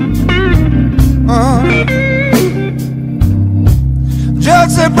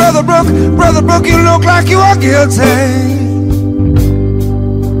 Judge said, Brother Brooke, you look like you are guilty.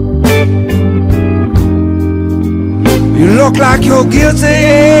 You look like you're guilty,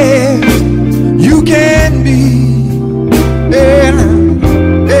 yeah. You can be.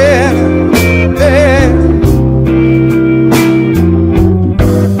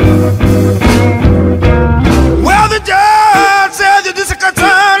 Well, the judge said the district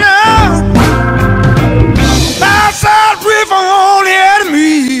attorney outside river on the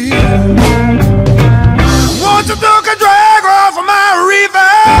enemy. Once you took a drag off of my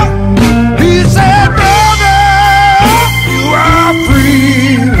river, he said, brother, you are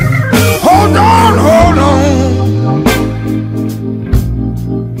free. Hold on, hold on.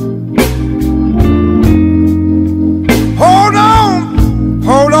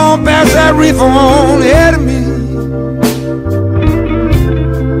 Hold on, pass that reefer on the enemy.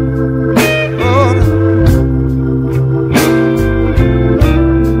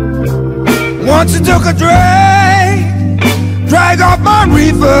 Once you took a drag off my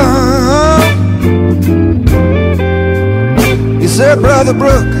reefer, He said, Brother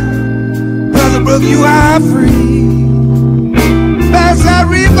Brook, you are free. Pass that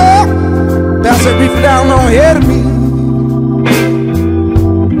reefer down on ahead of me.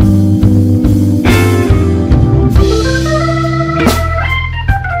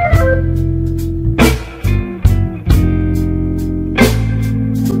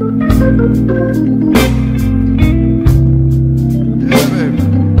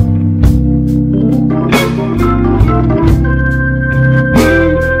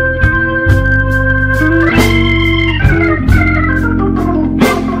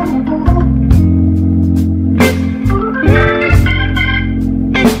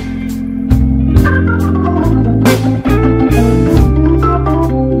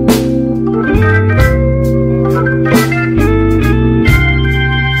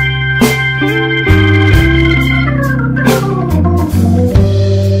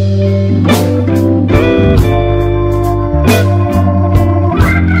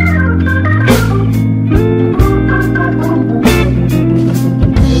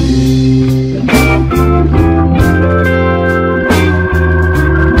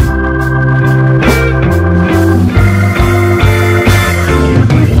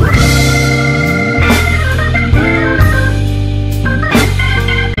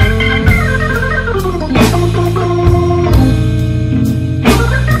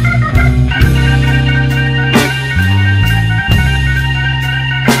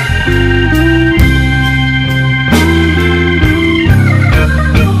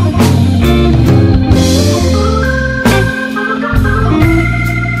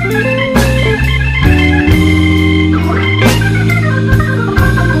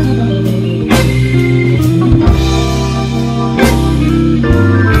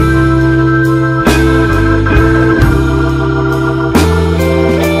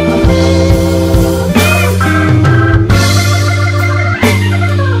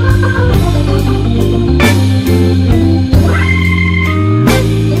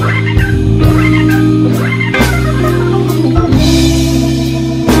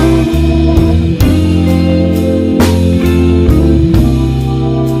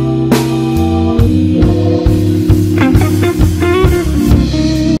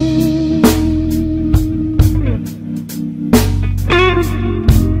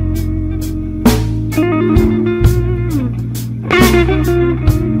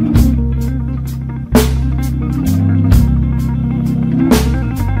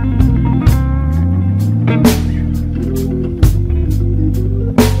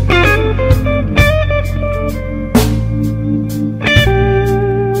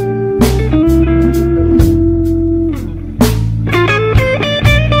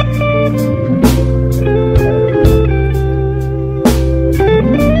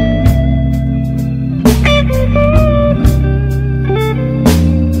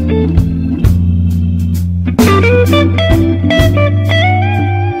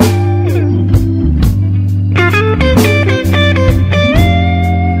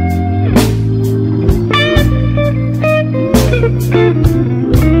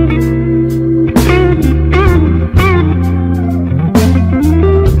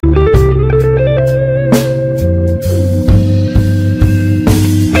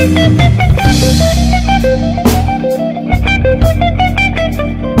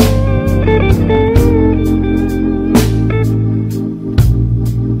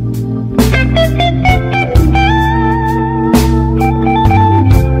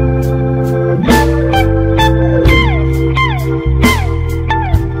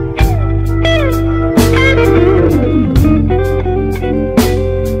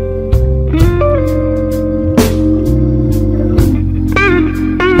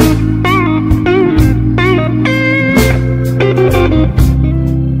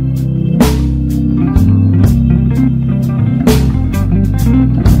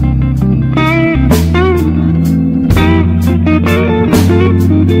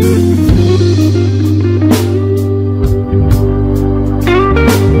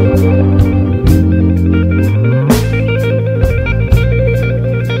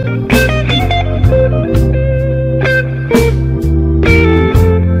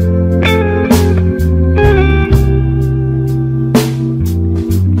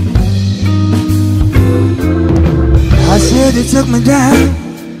 They took me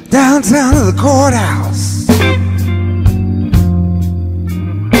downtown to the courthouse.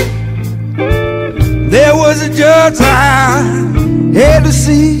 There was a judge I had to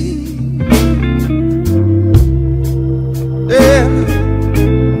see. Yeah.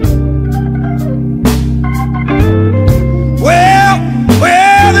 Well,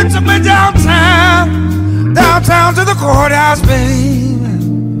 they took me downtown to the courthouse, baby.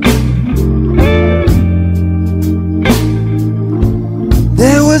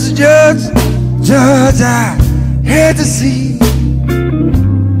 Mr. Judge, I had to see.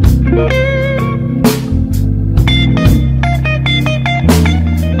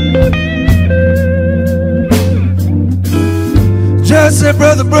 Judge said,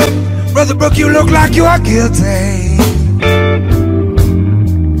 Brother Brook, you look like you are guilty.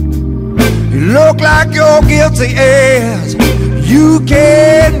 You look like you're guilty as you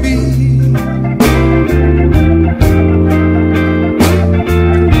can be.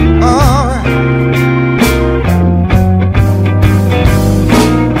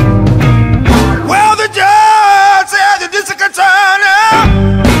 Well, the judge said the district attorney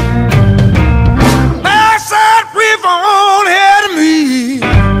passed that brief on ahead of me.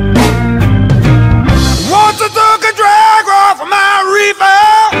 Once I took a drag off of my reefer,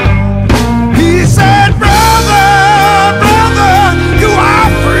 he said, brother, you are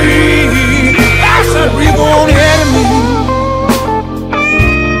free. Pass that brief on ahead of me.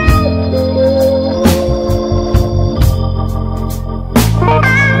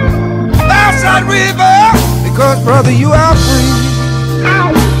 Pass that river, because brother, you are free.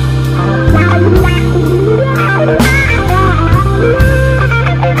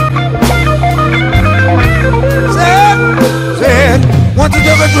 Said, once you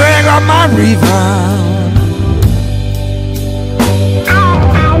took a drag off my river.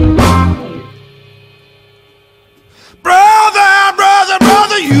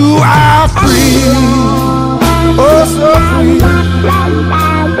 Brother, you are free. Oh, so free.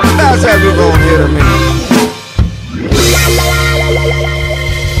 That's how you gonna hit me.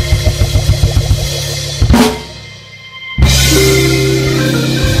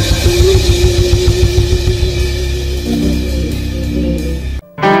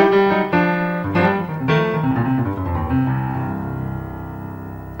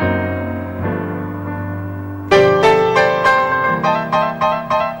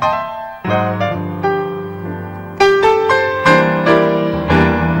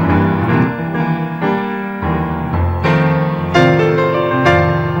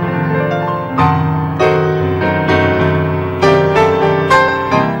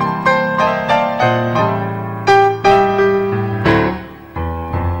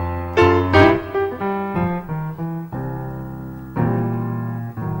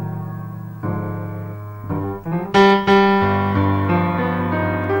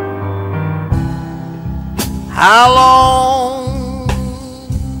 How long,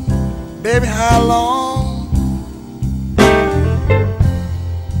 baby, how long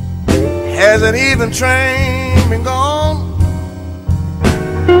has an even train been gone?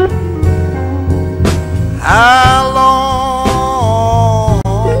 How long,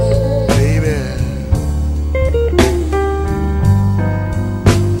 baby,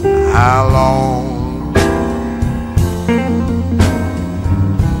 how long?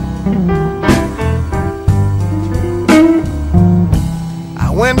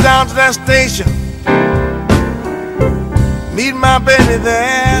 Went down to that station, meet my baby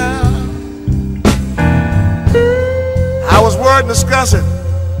there. I was worried and discussing,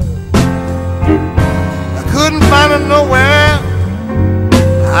 I couldn't find her nowhere.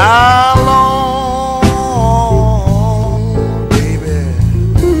 How long, baby?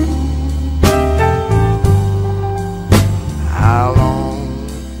 How long?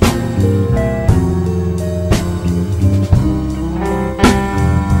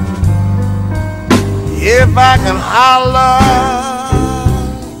 If I can holler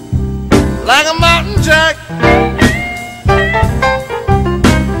like a mountain jack,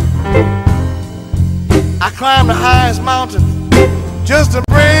 I climb the highest mountain just to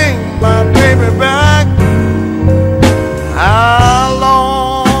bring my baby back. How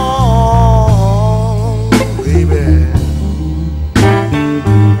long, baby?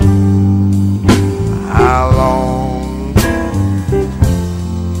 How long?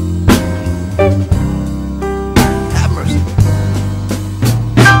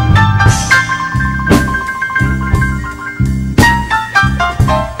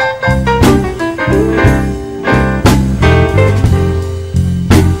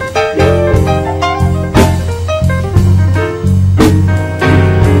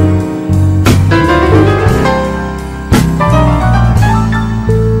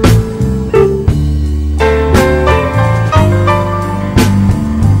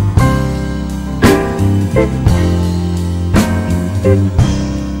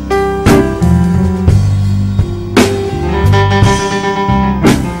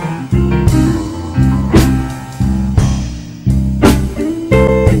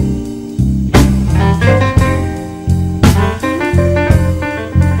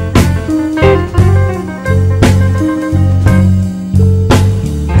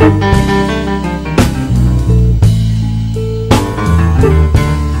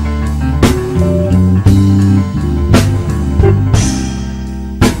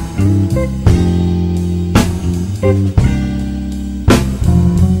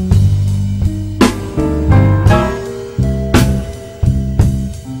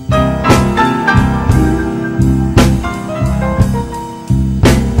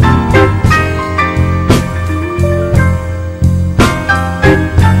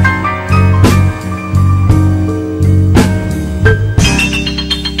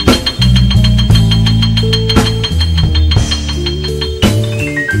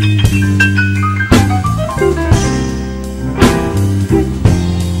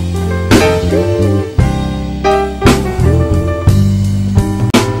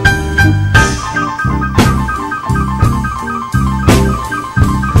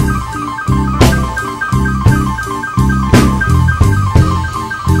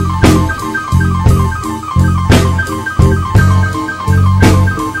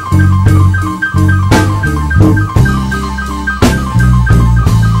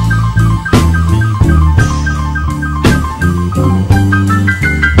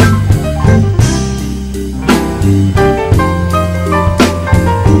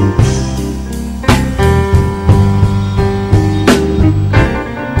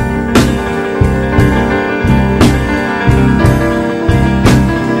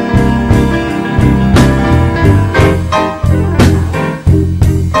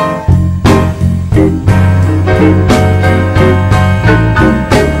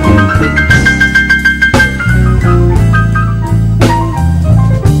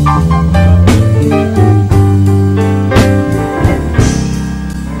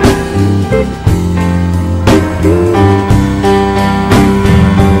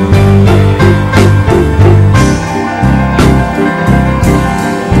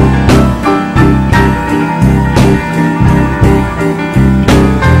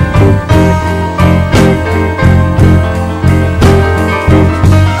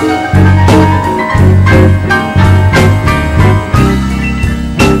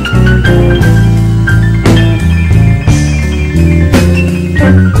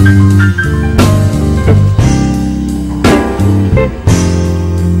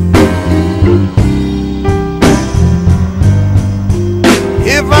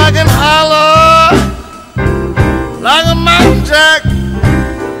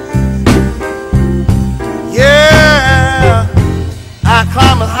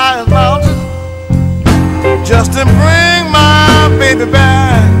 highest mountain just to bring my baby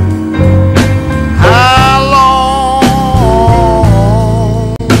back. How long,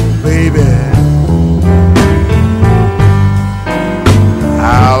 baby?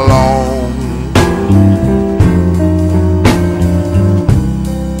 How long?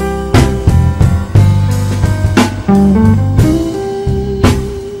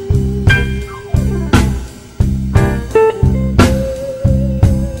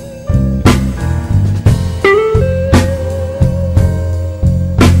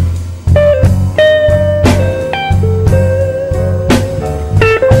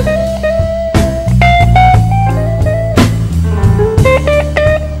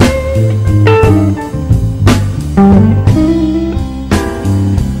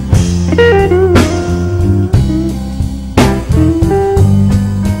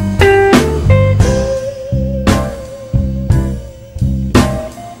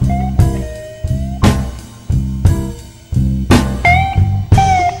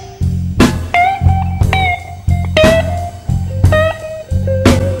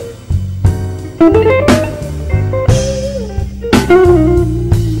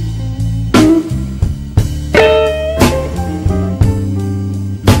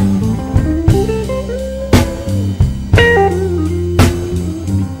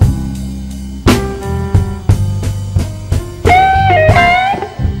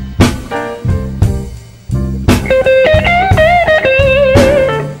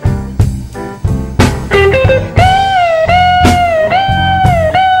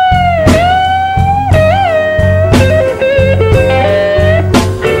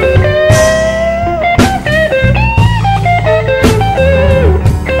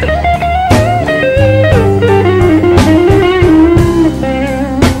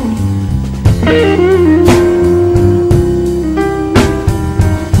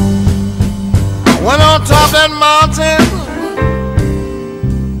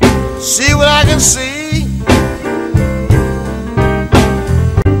 See what I can see.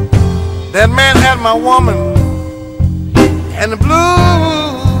 That man had my woman, and the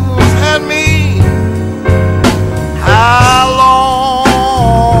blues had me. How long,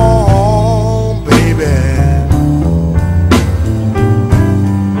 baby?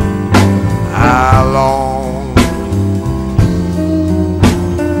 How long?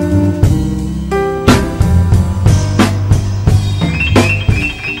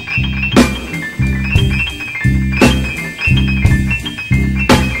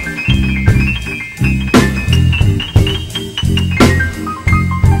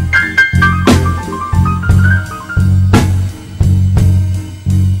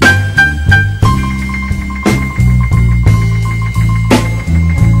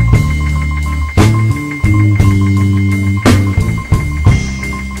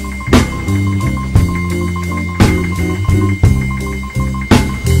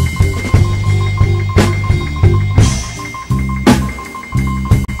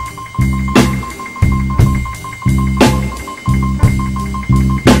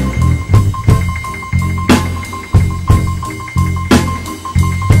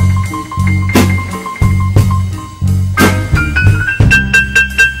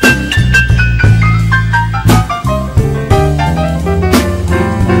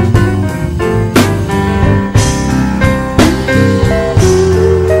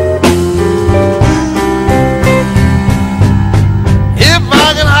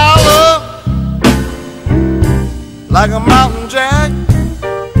 Like a mountain jack,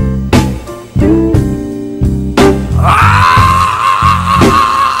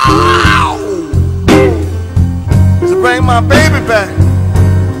 to bring my baby back.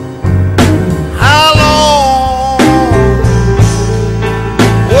 How long?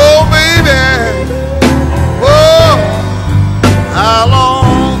 Oh, baby. Oh, how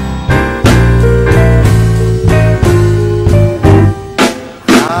long?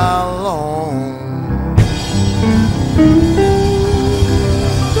 How long?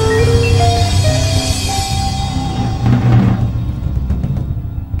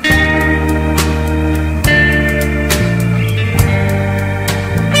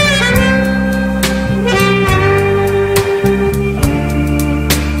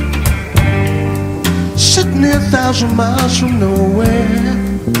 Sitting here 1,000 miles from nowhere,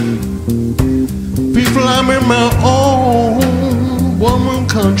 people, I'm in my own woman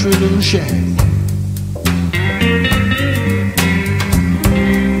country little shack.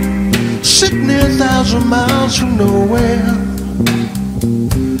 Sitting here 1,000 miles from nowhere,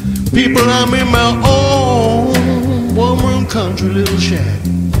 people, I'm in my own woman country little shack.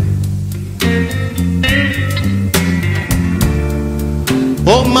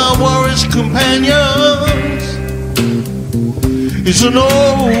 for my worries companions is an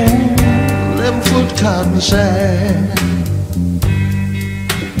old 11-foot cotton sack.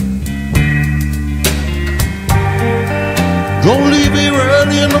 Gonna leave here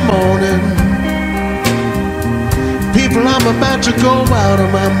early in the morning. People, I'm about to go out of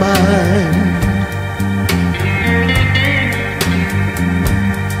my mind.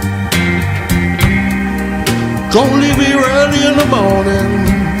 Gonna leave here early in the morning.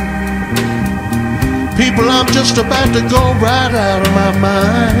 People, I'm just about to go right out of my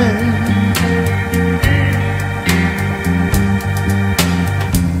mind.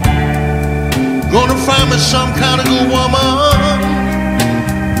 Gonna find me some kind of good woman,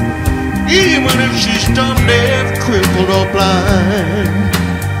 even if she's done deaf, crippled or blind.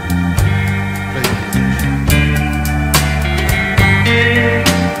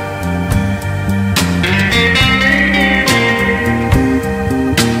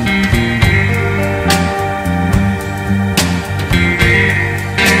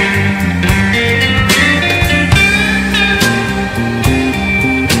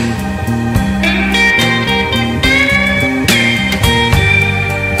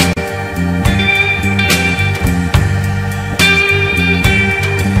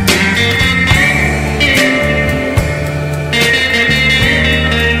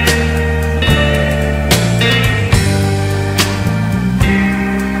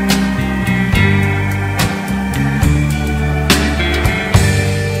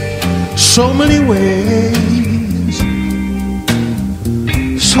 So many ways,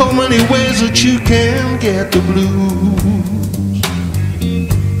 so many ways that you can get the blues.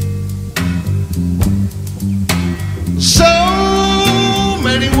 So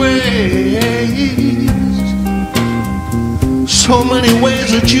many ways, so many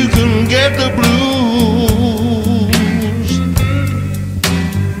ways that you can get the blues.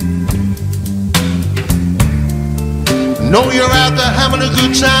 Know you're out there having a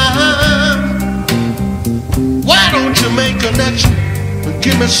good time. Why don't you make a connection and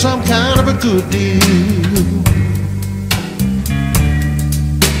give me some kind of a good deal?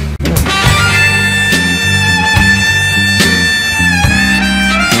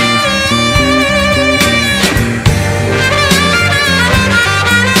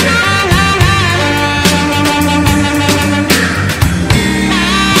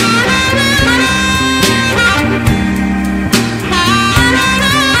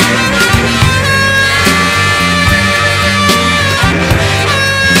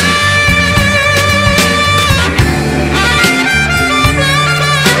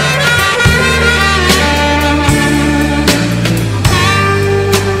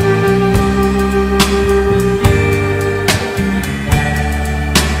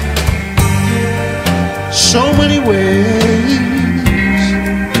 So many ways,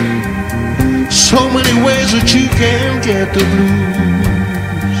 so many ways that you can get the blues.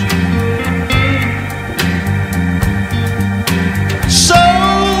 So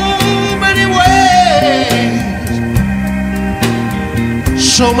many ways,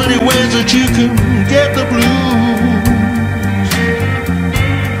 so many ways that you can get the blues.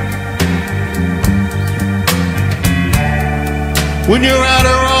 When you're out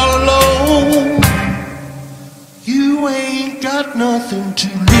there all alone, you ain't got nothing to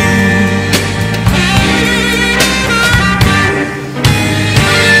lose.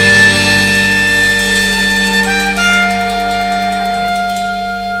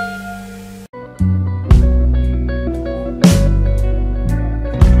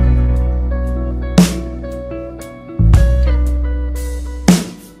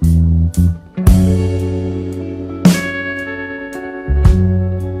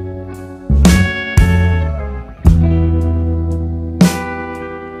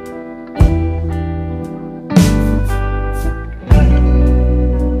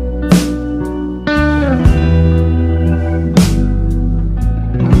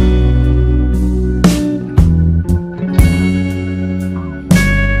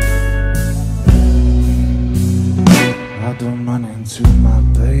 I'm running to my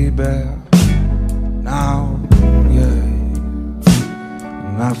baby now, yeah.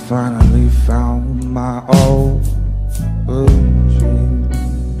 And I finally found my old dream.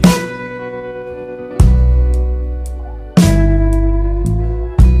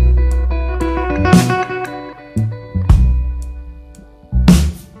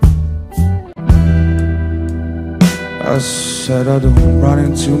 I said I don't run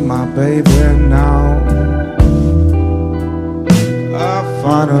into my baby now. I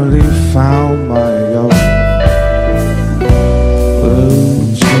finally found my own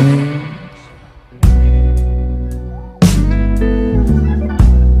blue jeans.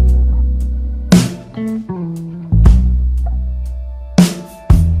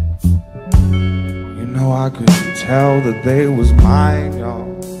 know that they was mine, y'all.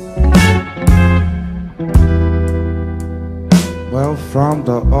 Well, from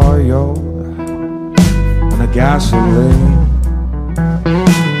the oil and the gasoline,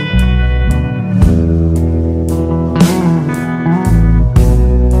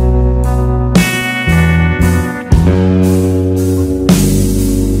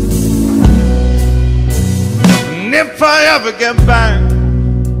 and if I ever get back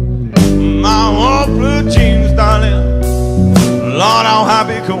my old blue jeans, darling, Lord, how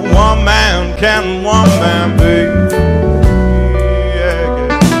happy can one man be?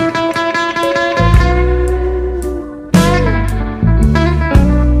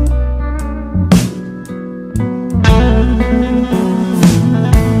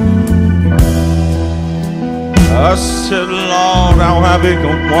 I said, Lord, how happy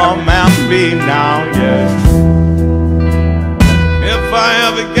can one man be now, yeah. If I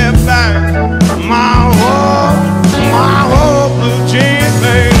ever get back my old blue jeans,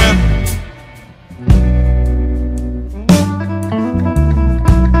 baby.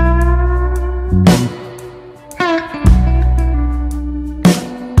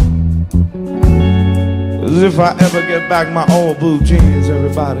 As if I ever get back my old blue jeans,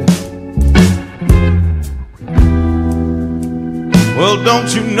 everybody. Well, don't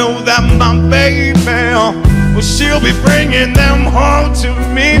you know that my baby, well, she'll be bringing them home to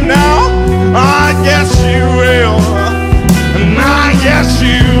me now? I guess you will, and I guess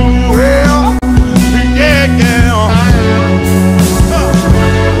you will, yeah, yeah.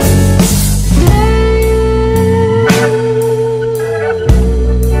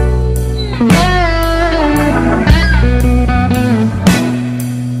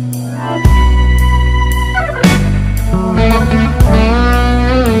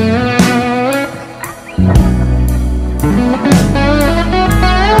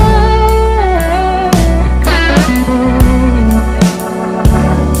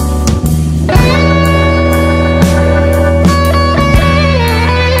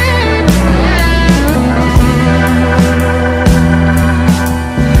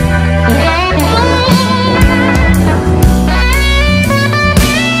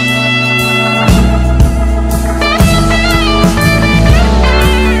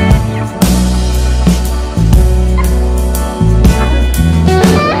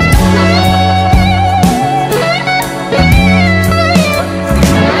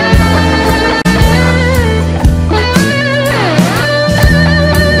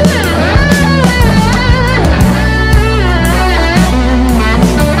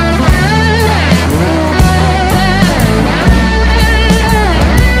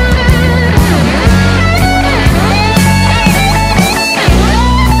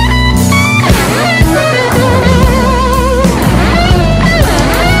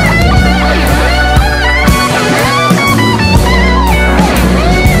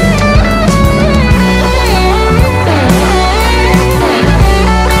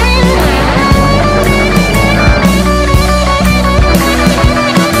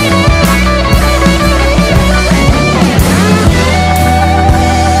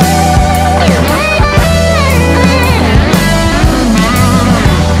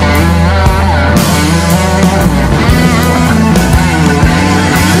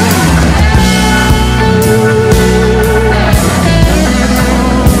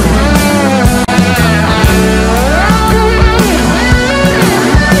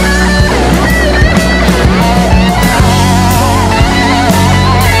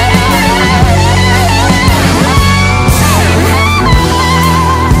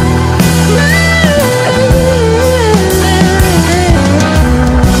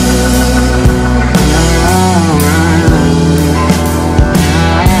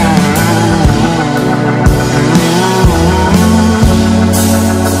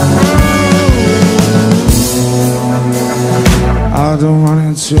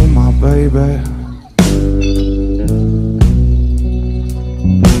 To my baby,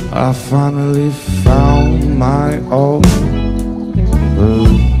 I finally found my old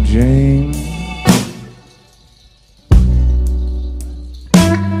blue jeans.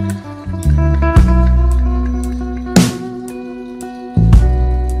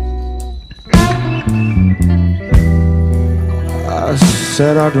 I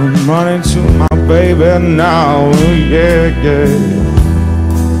said I don't run into my baby now, yeah, yeah.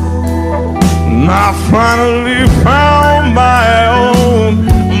 I finally found my old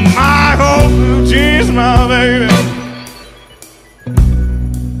blue jeans, my baby.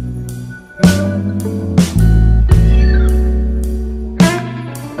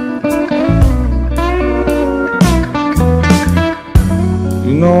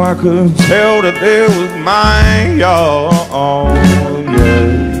 know I could tell that they was mine, y'all. Yeah.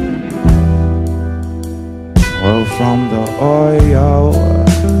 Well, from the oil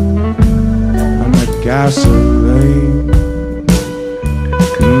and the gasoline.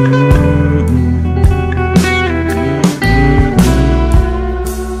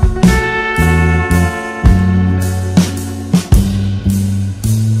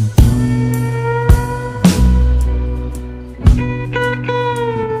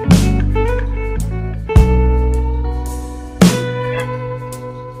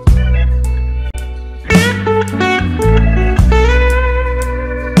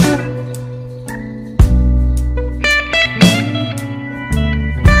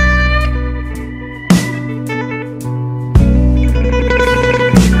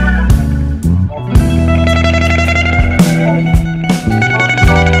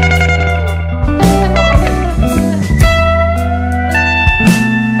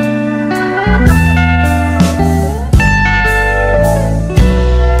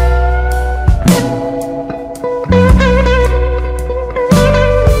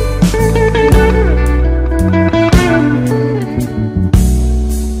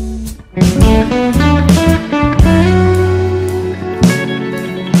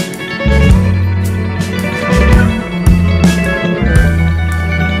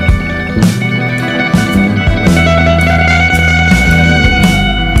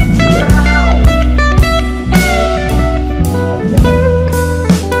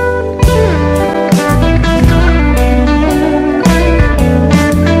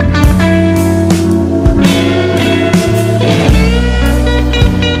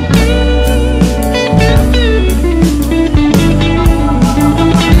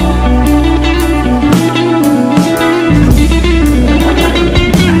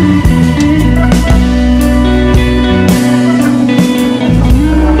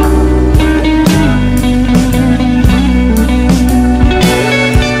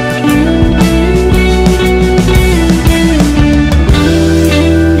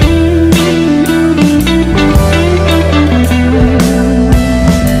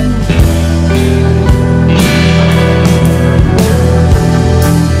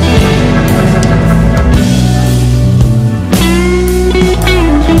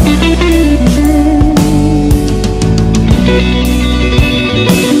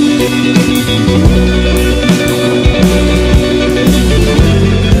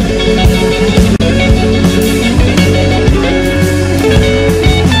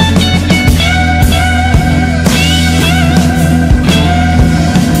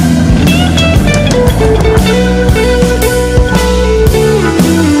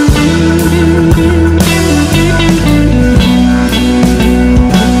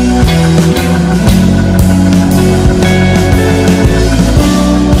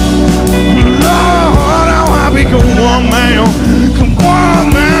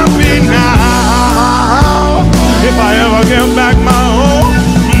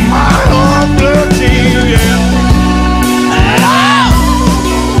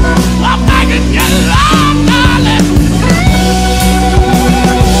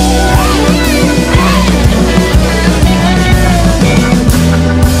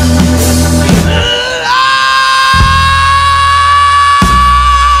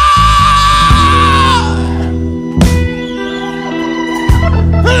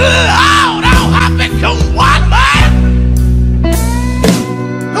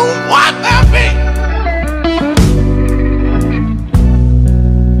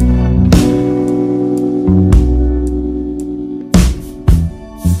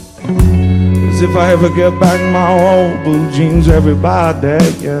 If I ever get back my old blue jeans, everybody,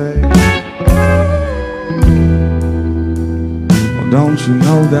 yeah. Well, don't you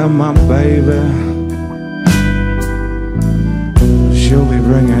know that my baby, she'll be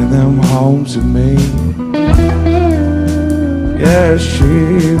bringing them home to me. Yes,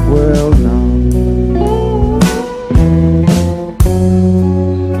 she will know.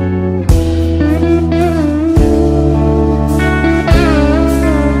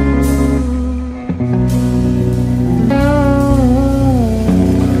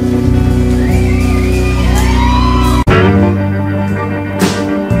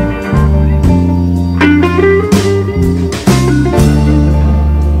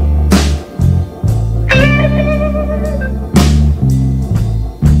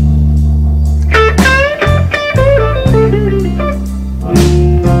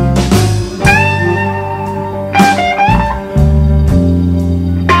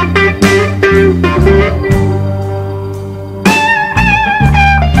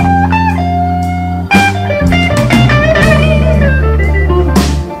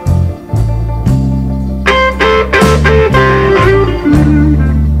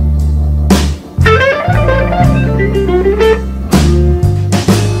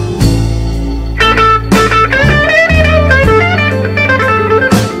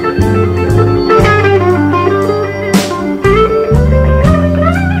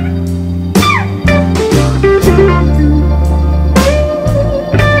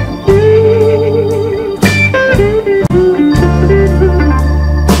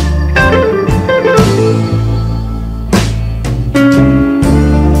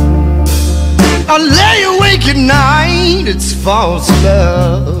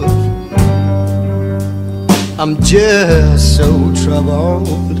 love. I'm just so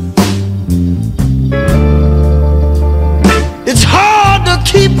troubled. It's hard to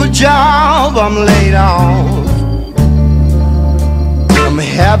keep a job, I'm laid off. I'm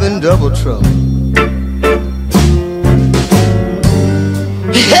having double trouble.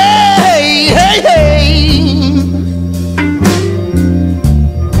 Hey, hey, hey.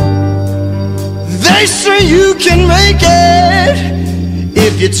 They say you can make it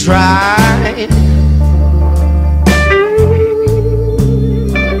if you try.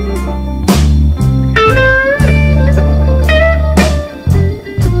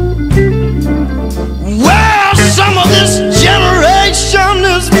 Well, some of this generation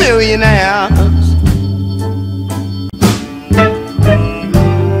is millionaires.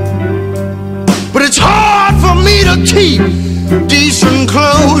 But it's hard for me to keep decent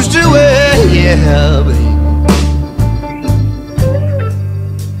clothes to wear, yeah, baby.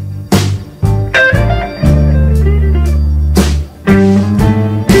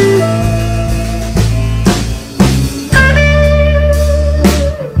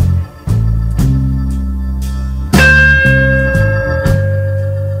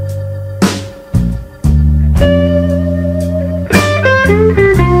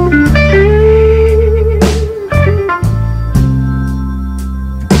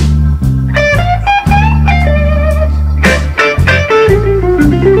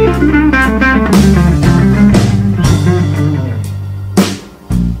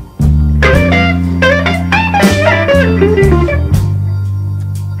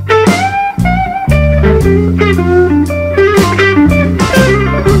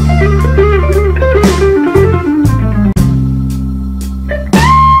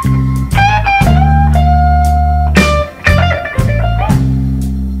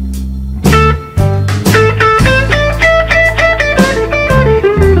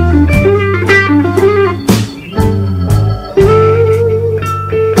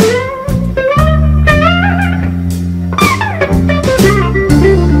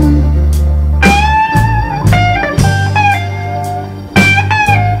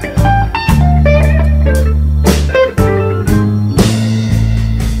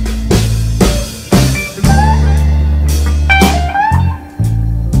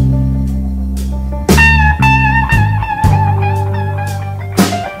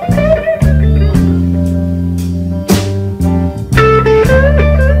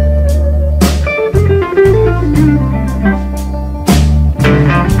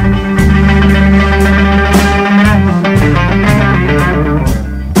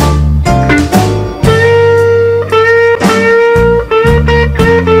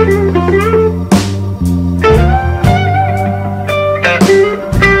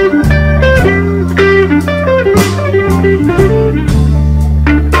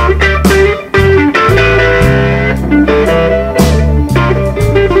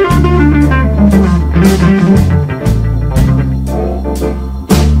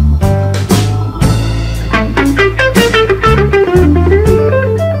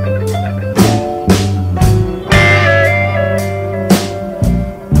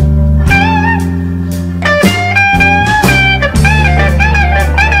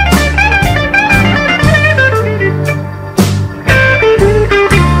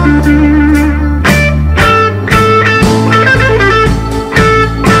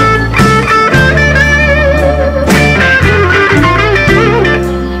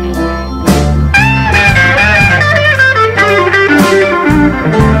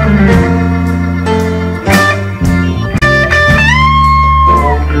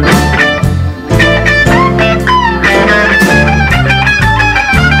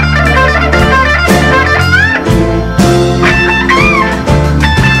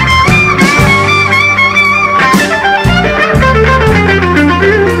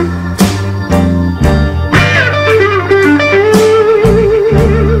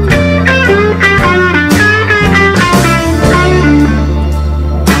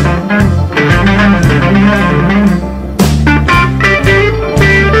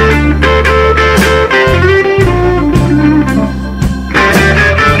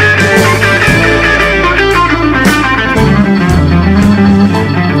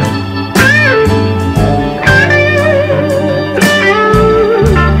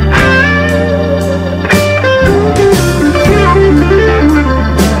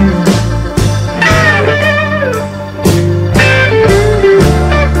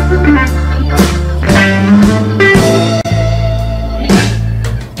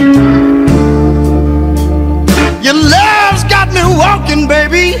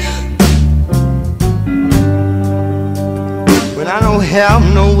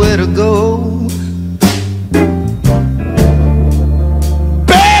 don't know where to go.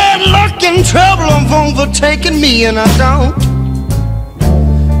 Bad luck and trouble have overtaken me, and I don't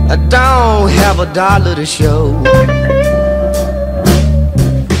have a dollar to show.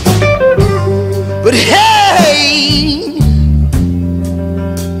 But hey,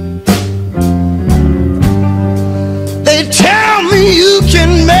 they tell me you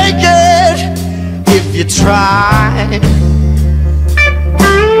can make it if you try.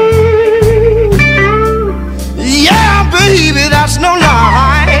 Yeah, baby, that's no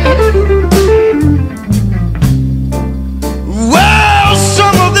lie. Well,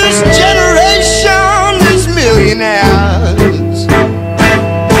 some of this generation is millionaires,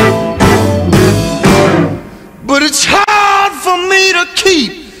 but it's hard for me to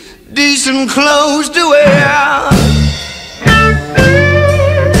keep decent clothes to wear.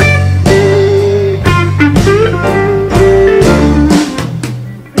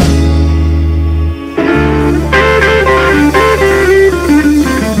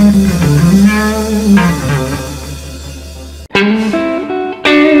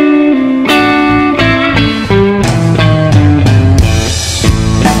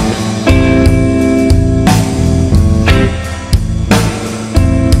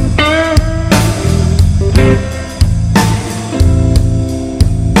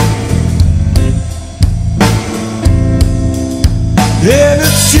 And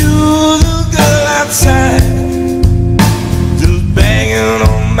it's you, the girl outside, just banging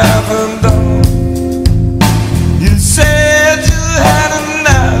on my front door. You said you had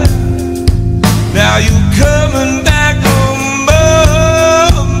enough, now you coming back home,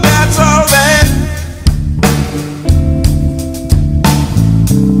 but that's alright.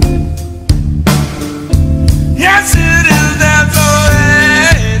 Yes, it is, that's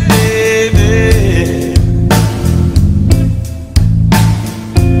alright, baby.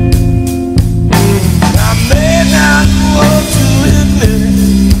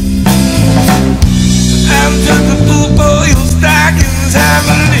 I'm just a fool for your stockings, I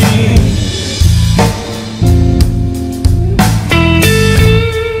believe.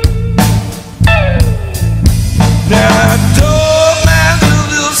 Now I told myself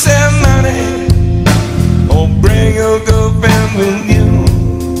you'll send money or bring your girlfriend with you,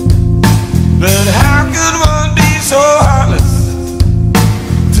 but how could one be so heartless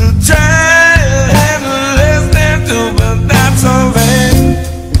to try and handle less than two? But that's alright.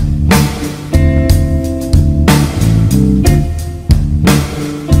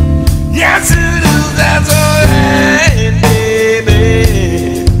 Yes, it is, that's alright,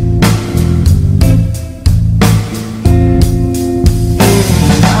 baby.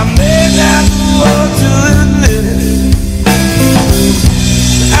 I may not want to admit it,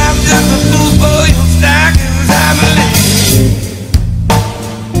 I'm just a fool for your stockings, I believe.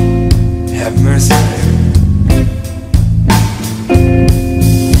 Have mercy.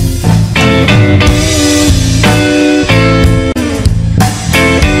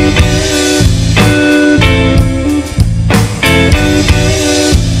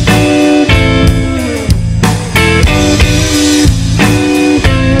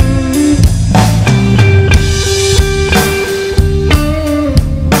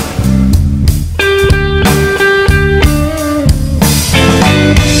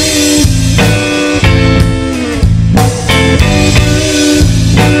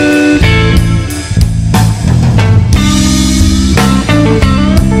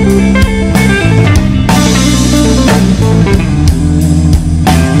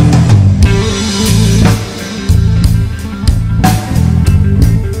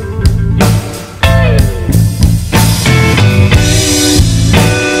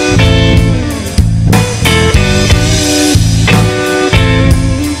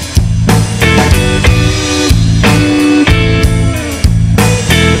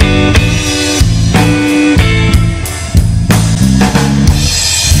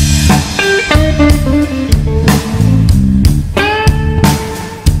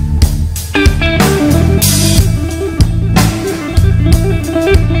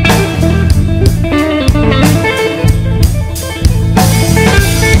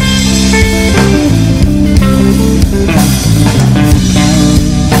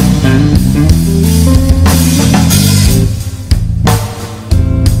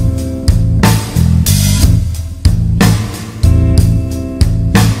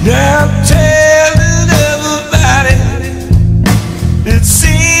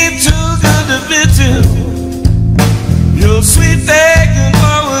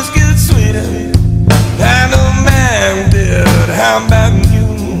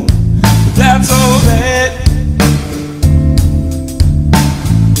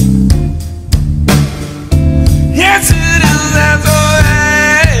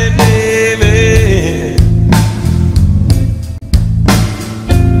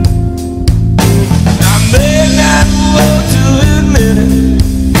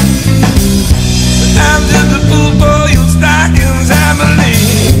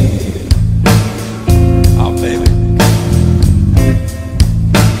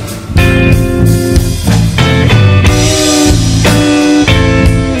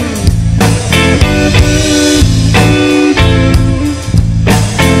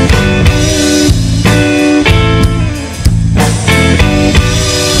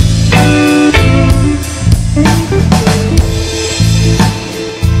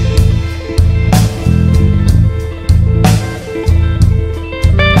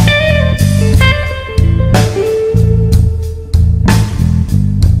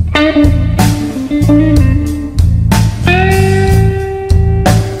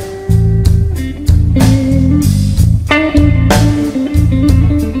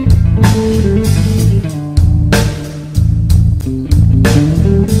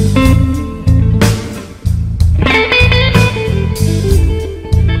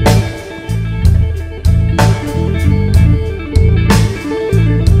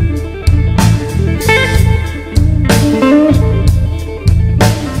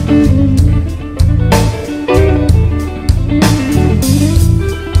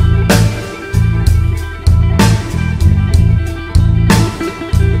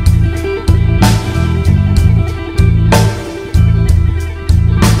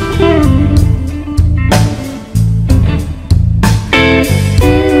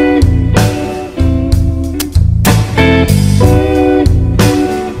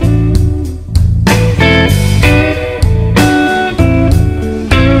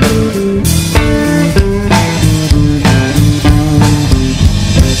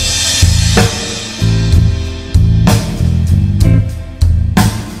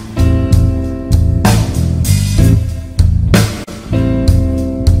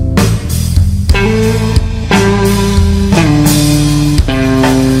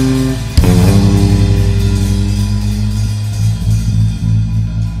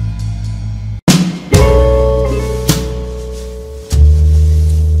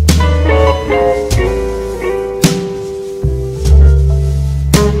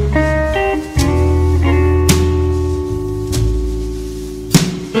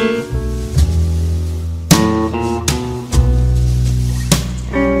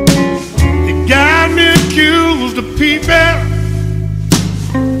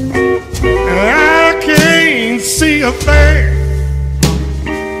 a thing.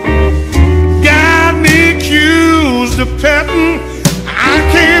 Got me accused of petting. I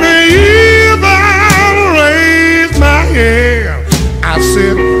can't even raise my head. I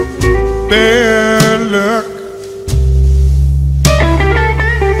said, bad luck.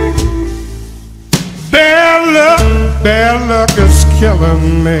 Bad luck is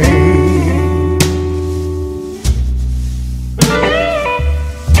killing me.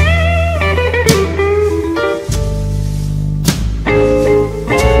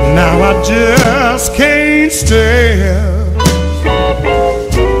 Now I just can't stand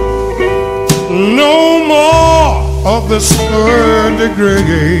no more of this third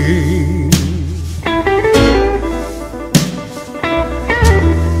degree.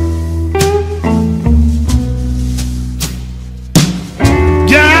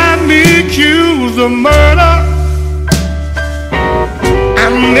 Accused of murder. I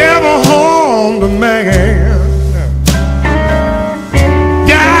never harmed a man.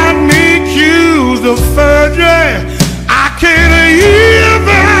 Got me accused of perjury. I can't even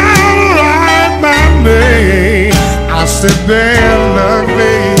write my name. I said, bad luck,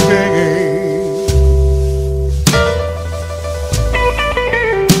 baby.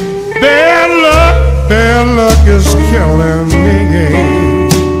 Bad luck is killing me.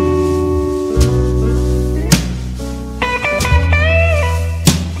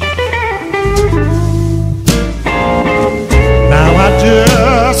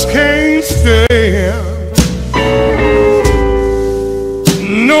 Just can't stand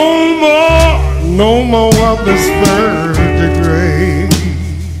no more of this third degree.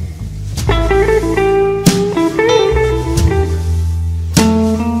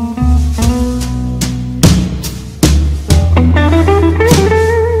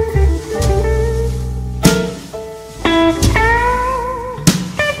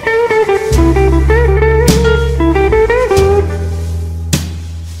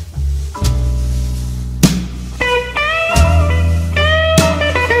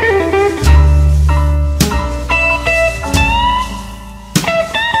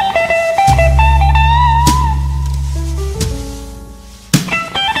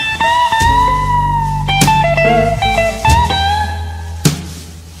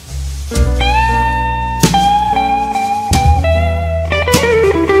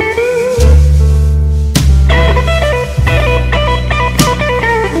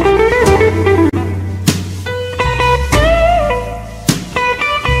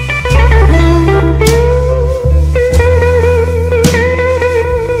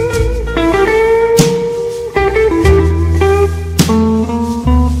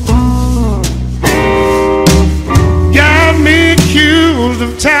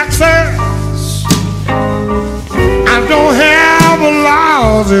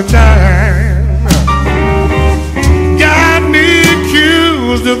 Got me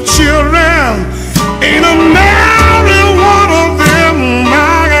accused of children. Ain't a marry one of them.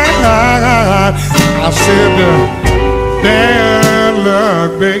 My God, I said, bad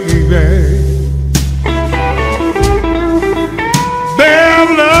luck, baby.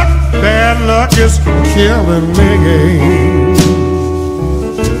 Bad luck is killing me.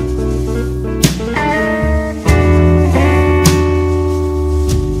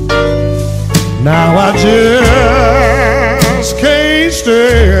 Now I just can't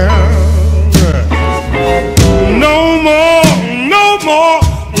stand no more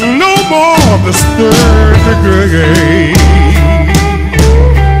of this third degree.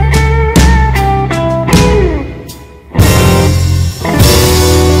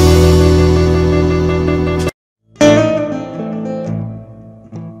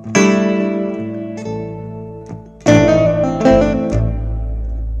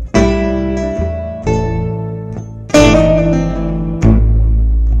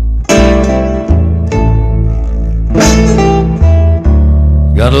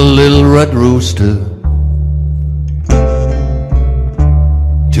 Got a little red rooster,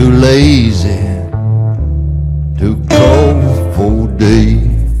 too lazy to crow for day.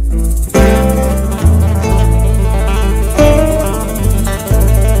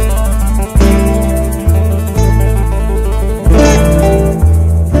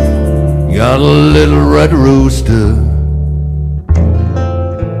 Got a little red rooster,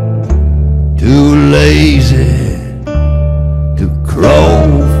 too lazy to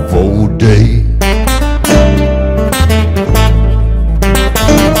crow for day.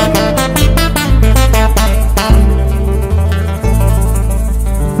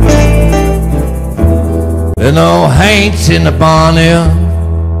 There no haints in the barn here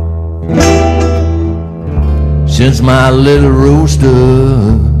since my little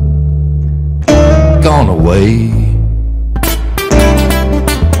rooster gone away.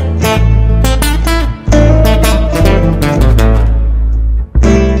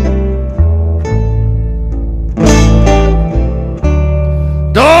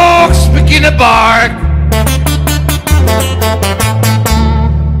 to bark,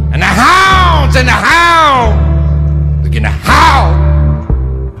 and the hounds begin to howl.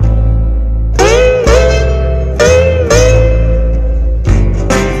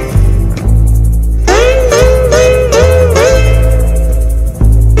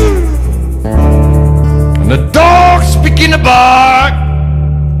 And the dogs begin to bark,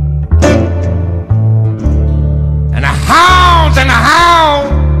 and the hounds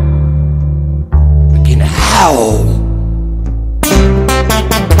begin to howl.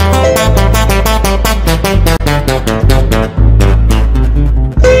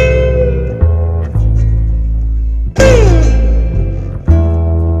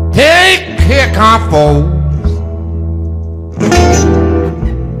 Take care, folks.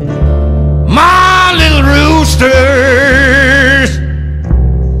 My little roosters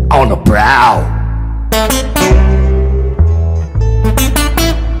on the prowl.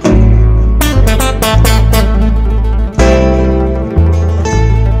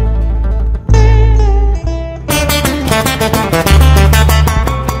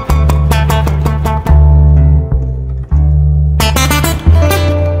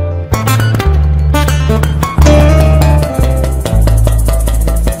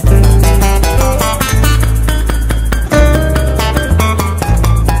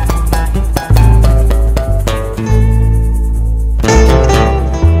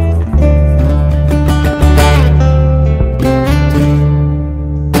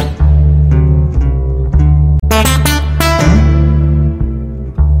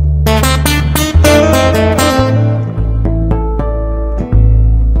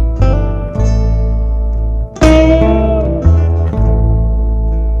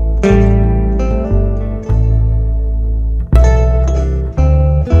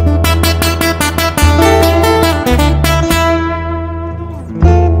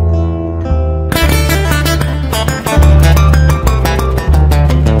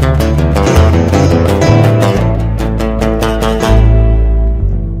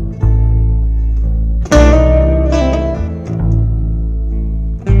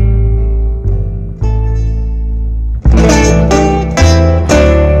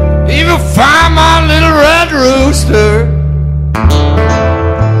 Find my little red rooster,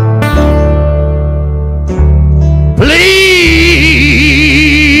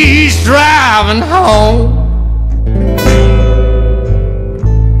 please driving home.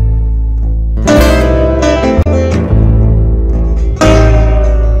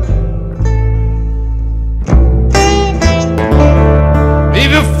 If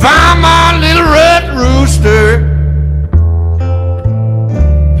you find my little red rooster,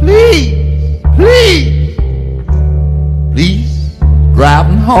 please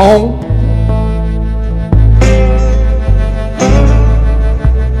driving home.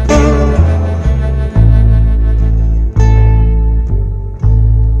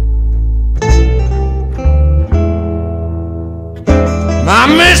 I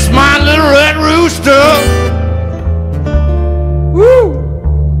miss my little red rooster. Woo!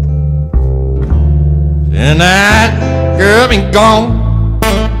 And that girl been gone.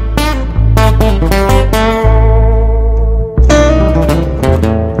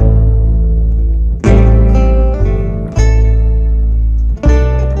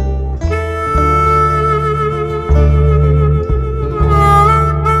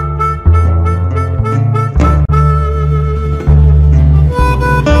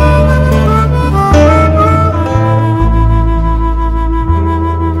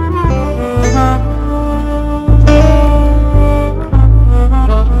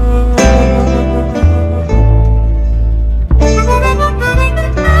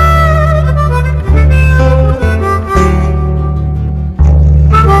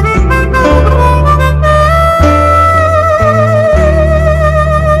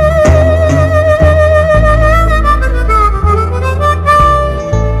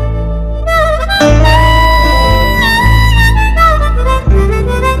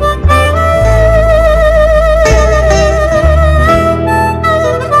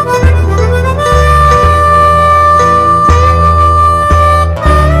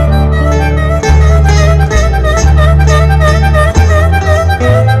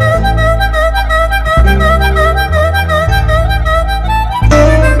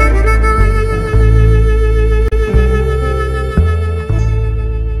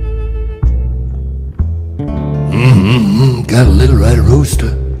 Got a little red rooster.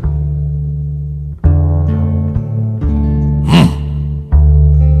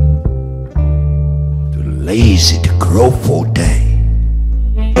 Too lazy to crow for a day.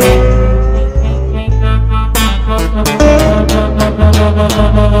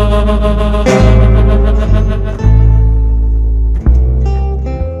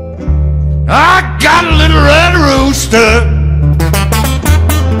 rooster.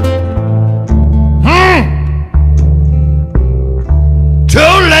 Too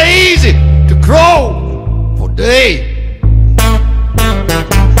lazy to crow for day.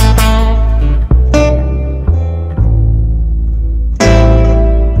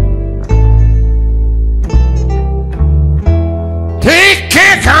 Take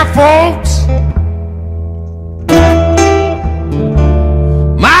care, kind folks.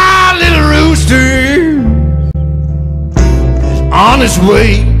 My little rooster is on his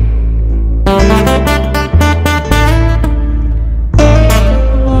way.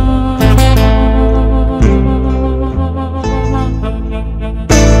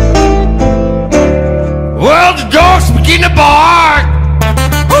 Well, the dogs begin to bark.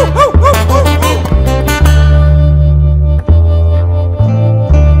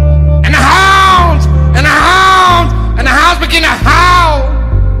 And the hounds, and the hounds, and the hounds begin to howl.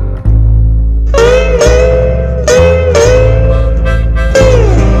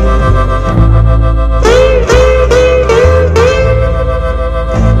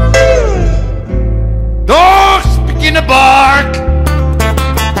 Dogs begin to bark.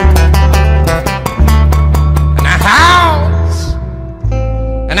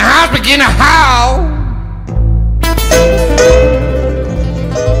 And the hounds begin to howl.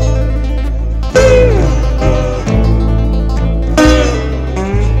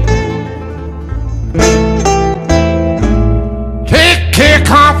 Take care,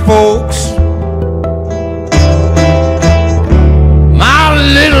 kind folks. My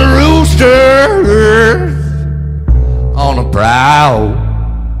little rooster on the prowl.